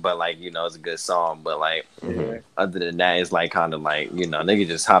hit, but like you know it's a good song. But like hmm other than that, it's like kind of like you know nigga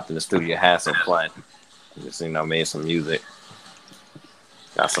just hopped in the studio, had some fun, just you know made some music,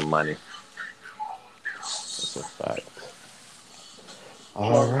 got some money. That's a fact.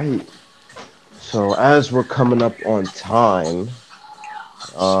 All right. So as we're coming up on time,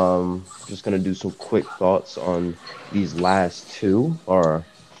 just gonna do some quick thoughts on these last two. Or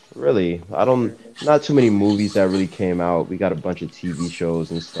really, not too many movies that really came out. We got a bunch of TV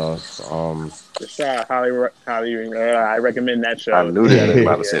shows and stuff. The Shaw, I recommend that I show. knew You this nigga gotta,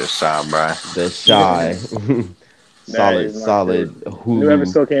 about to The say yeah, the shot, bro. Shy, that solid, is my shit. solid New Hulu.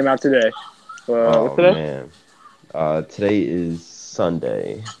 episode came out today. What's Oh today? man, today is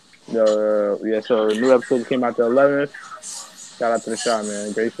Sunday. Yeah, so new episode came out the 11th. Shout out to the Shaw,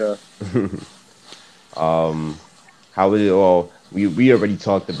 man. Great show. um, how is it? Well, we already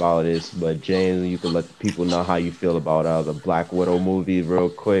talked about this, but James, you can let the people know how you feel about the Black Widow movie real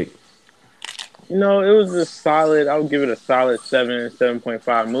quick. No, it was a solid. I would give it a solid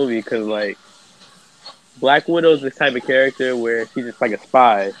 7.5 movie because like Black Widow's this type of character where she's just like a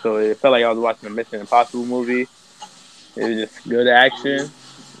spy. So it felt like I was watching a Mission Impossible movie. It was just good action,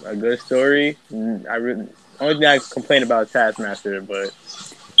 a good story. Only thing I complain about is Taskmaster, but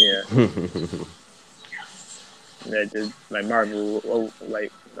yeah, that just like Marvel. Oh,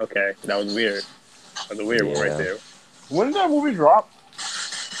 like okay, that was weird. That was a weird one right Yeah. there. When did that movie drop?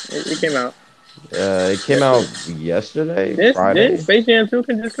 It came out. It came out yesterday, Friday. Didn't Space Jam 2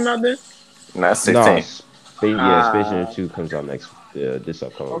 can just come out then? No, that's No, 16. Space Jam 2 comes out this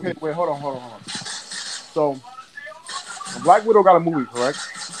upcoming Okay, week. wait, hold on. So, Black Widow got a movie, correct?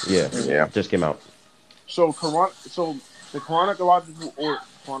 Yeah, Yeah. just came out. So, the chronological or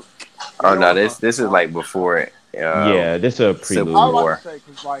Oh no, this is like before it. Yeah, this is a Civil prelude. I was War. about to say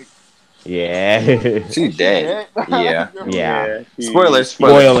because like Yeah. She's dead. Yeah. Yeah. Spoilers.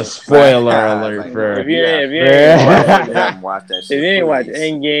 Spoiler Ah, alert like, for. If you ain't Yeah. watch that if shit. you ain't watch please.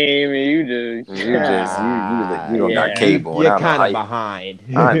 Endgame and you You don't got cable. You're I don't know kind how of you- behind.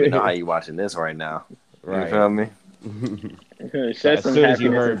 I don't even know how you watching this right now. Right. You feel me? So as soon as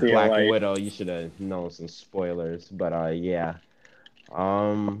you heard into your Black life. Widow, you should have known some spoilers. But yeah.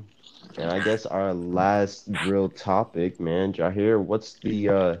 And I guess our last real topic, man, Jahir, what's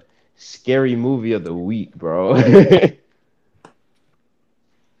the scary movie of the week, bro?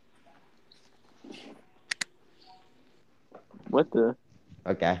 What the?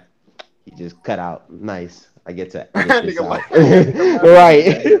 Okay. He just cut out. Nice. I get to edit this Nigga out. like-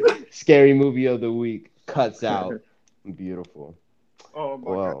 Right. Scary movie of the week cuts out. Beautiful. oh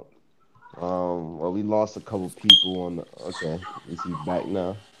my god. Well, we lost a couple people on the. Okay, is he back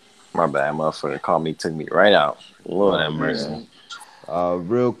now? My bad, motherfucker. Called me, took me right out. Lord have Oh, mercy.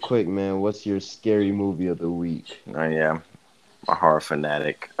 Real quick, man. What's your scary movie of the week? Oh yeah, I'm a horror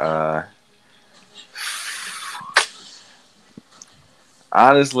fanatic.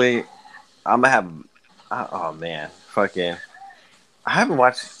 Honestly, I'm gonna have. Oh man, fucking. I haven't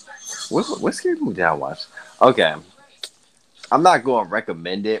watched. What scary movie did I watch? Okay, I'm not going to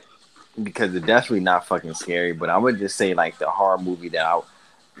recommend it because it's definitely not fucking scary. But I would just say like the horror movie that I.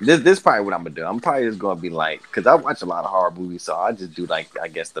 This is probably what I'm gonna do. I'm probably just gonna be like, because I watch a lot of horror movies, so I just do like I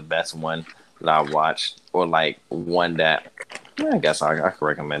guess the best one that I watched, or like one that I guess I could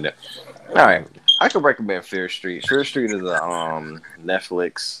recommend it. All right, I could recommend Fear Street. Fear Street is a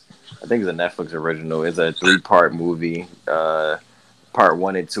Netflix. I think it's a Netflix original. It's a 3-part movie. Part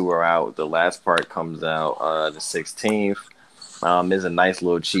 1 and 2 are out. The last part comes out the 16th. It's a nice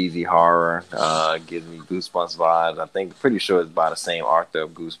little cheesy horror. Gives me Goosebumps vibes. I think pretty sure it's by the same author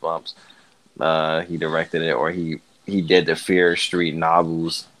of Goosebumps. He directed it, or he did the Fear Street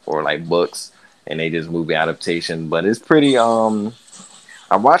novels or like books, and they just movie adaptation. But it's pretty. I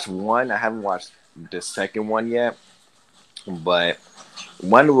watched one. I haven't watched the second one yet, but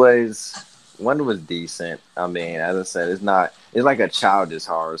one was decent. I mean, as I said, it's not. It's like a childish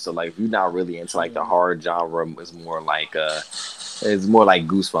horror. So like, if you're not really into like the horror genre, it's more like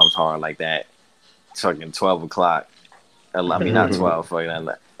Goosebumps horror, like that. Fucking 12 o'clock. I mean, not 12. Fucking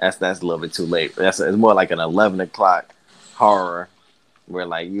that's a little bit too late. It's more like an 11 o'clock horror where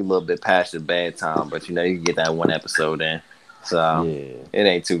like you a little bit past your bedtime, but you know you can get that one episode in. So Yeah. it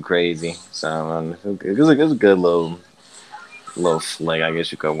ain't too crazy. So it's a good little flick. I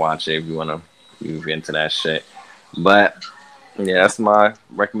guess you could watch it if you wanna move into that shit. But yeah, that's my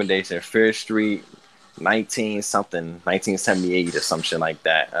recommendation. Fear Street, 1978 or some shit like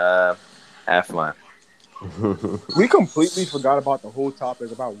that. Have fun. We completely forgot about the whole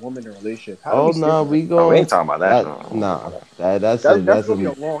topic about women in relationships. How do Oh we skip no, that? we Oh, going. we ain't talking about that. That's That's gonna be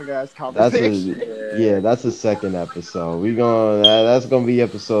a long ass that's conversation. that's a second episode. We going that's gonna be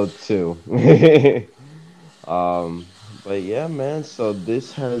episode 2. But yeah, man. So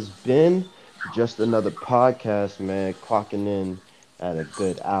this has been just another podcast, man. Clocking in at a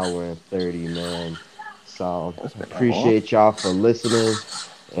good hour and 30, man. So appreciate y'all for listening,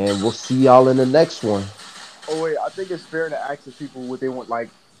 and we'll see y'all in the next one. Oh wait, I think it's fair to ask the people what they want, like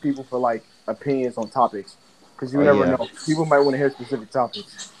people for like opinions on topics, because you Oh, never yeah. know. People might want to hear specific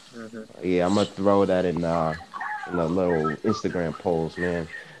topics. Yeah, I'm gonna throw that in the little Instagram polls, man.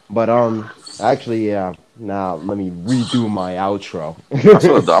 But actually, yeah. Now let me redo my outro. I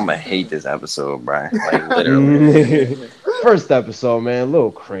feel as though I'm gonna hate this episode, bro. Like literally. First episode, man, a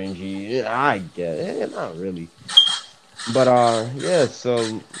little cringy. Yeah, I get it. Not really. But yeah.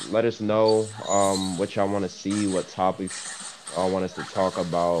 So let us know what y'all want to see, what topics y'all want us to talk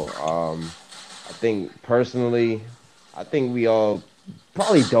about. I think personally, I think we all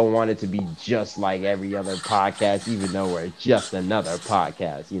probably don't want it to be just like every other podcast, even though we're just another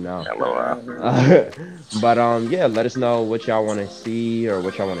podcast, you know. But yeah, let us know what y'all want to see or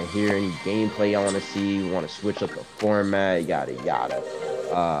what y'all want to hear. Any gameplay y'all want to see. We want to switch up the format, yada yada.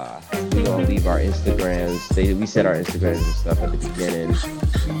 We gonna leave our Instagrams. We said our Instagrams and stuff at the beginning.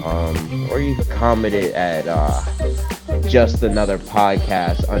 Or you can comment it at just another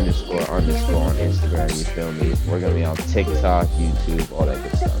podcast __ on Instagram. You feel me? We're gonna be on TikTok, YouTube, all that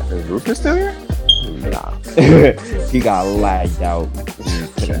good stuff. Is Rufus still here? Nah, he got lagged out. He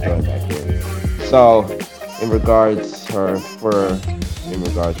couldn't join back in. So, in regards for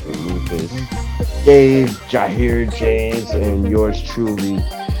Rufus, Dave, Jahir, James, and yours truly,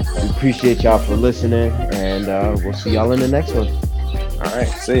 we appreciate y'all for listening, and we'll see y'all in the next one. All right,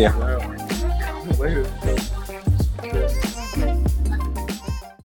 see ya. Later.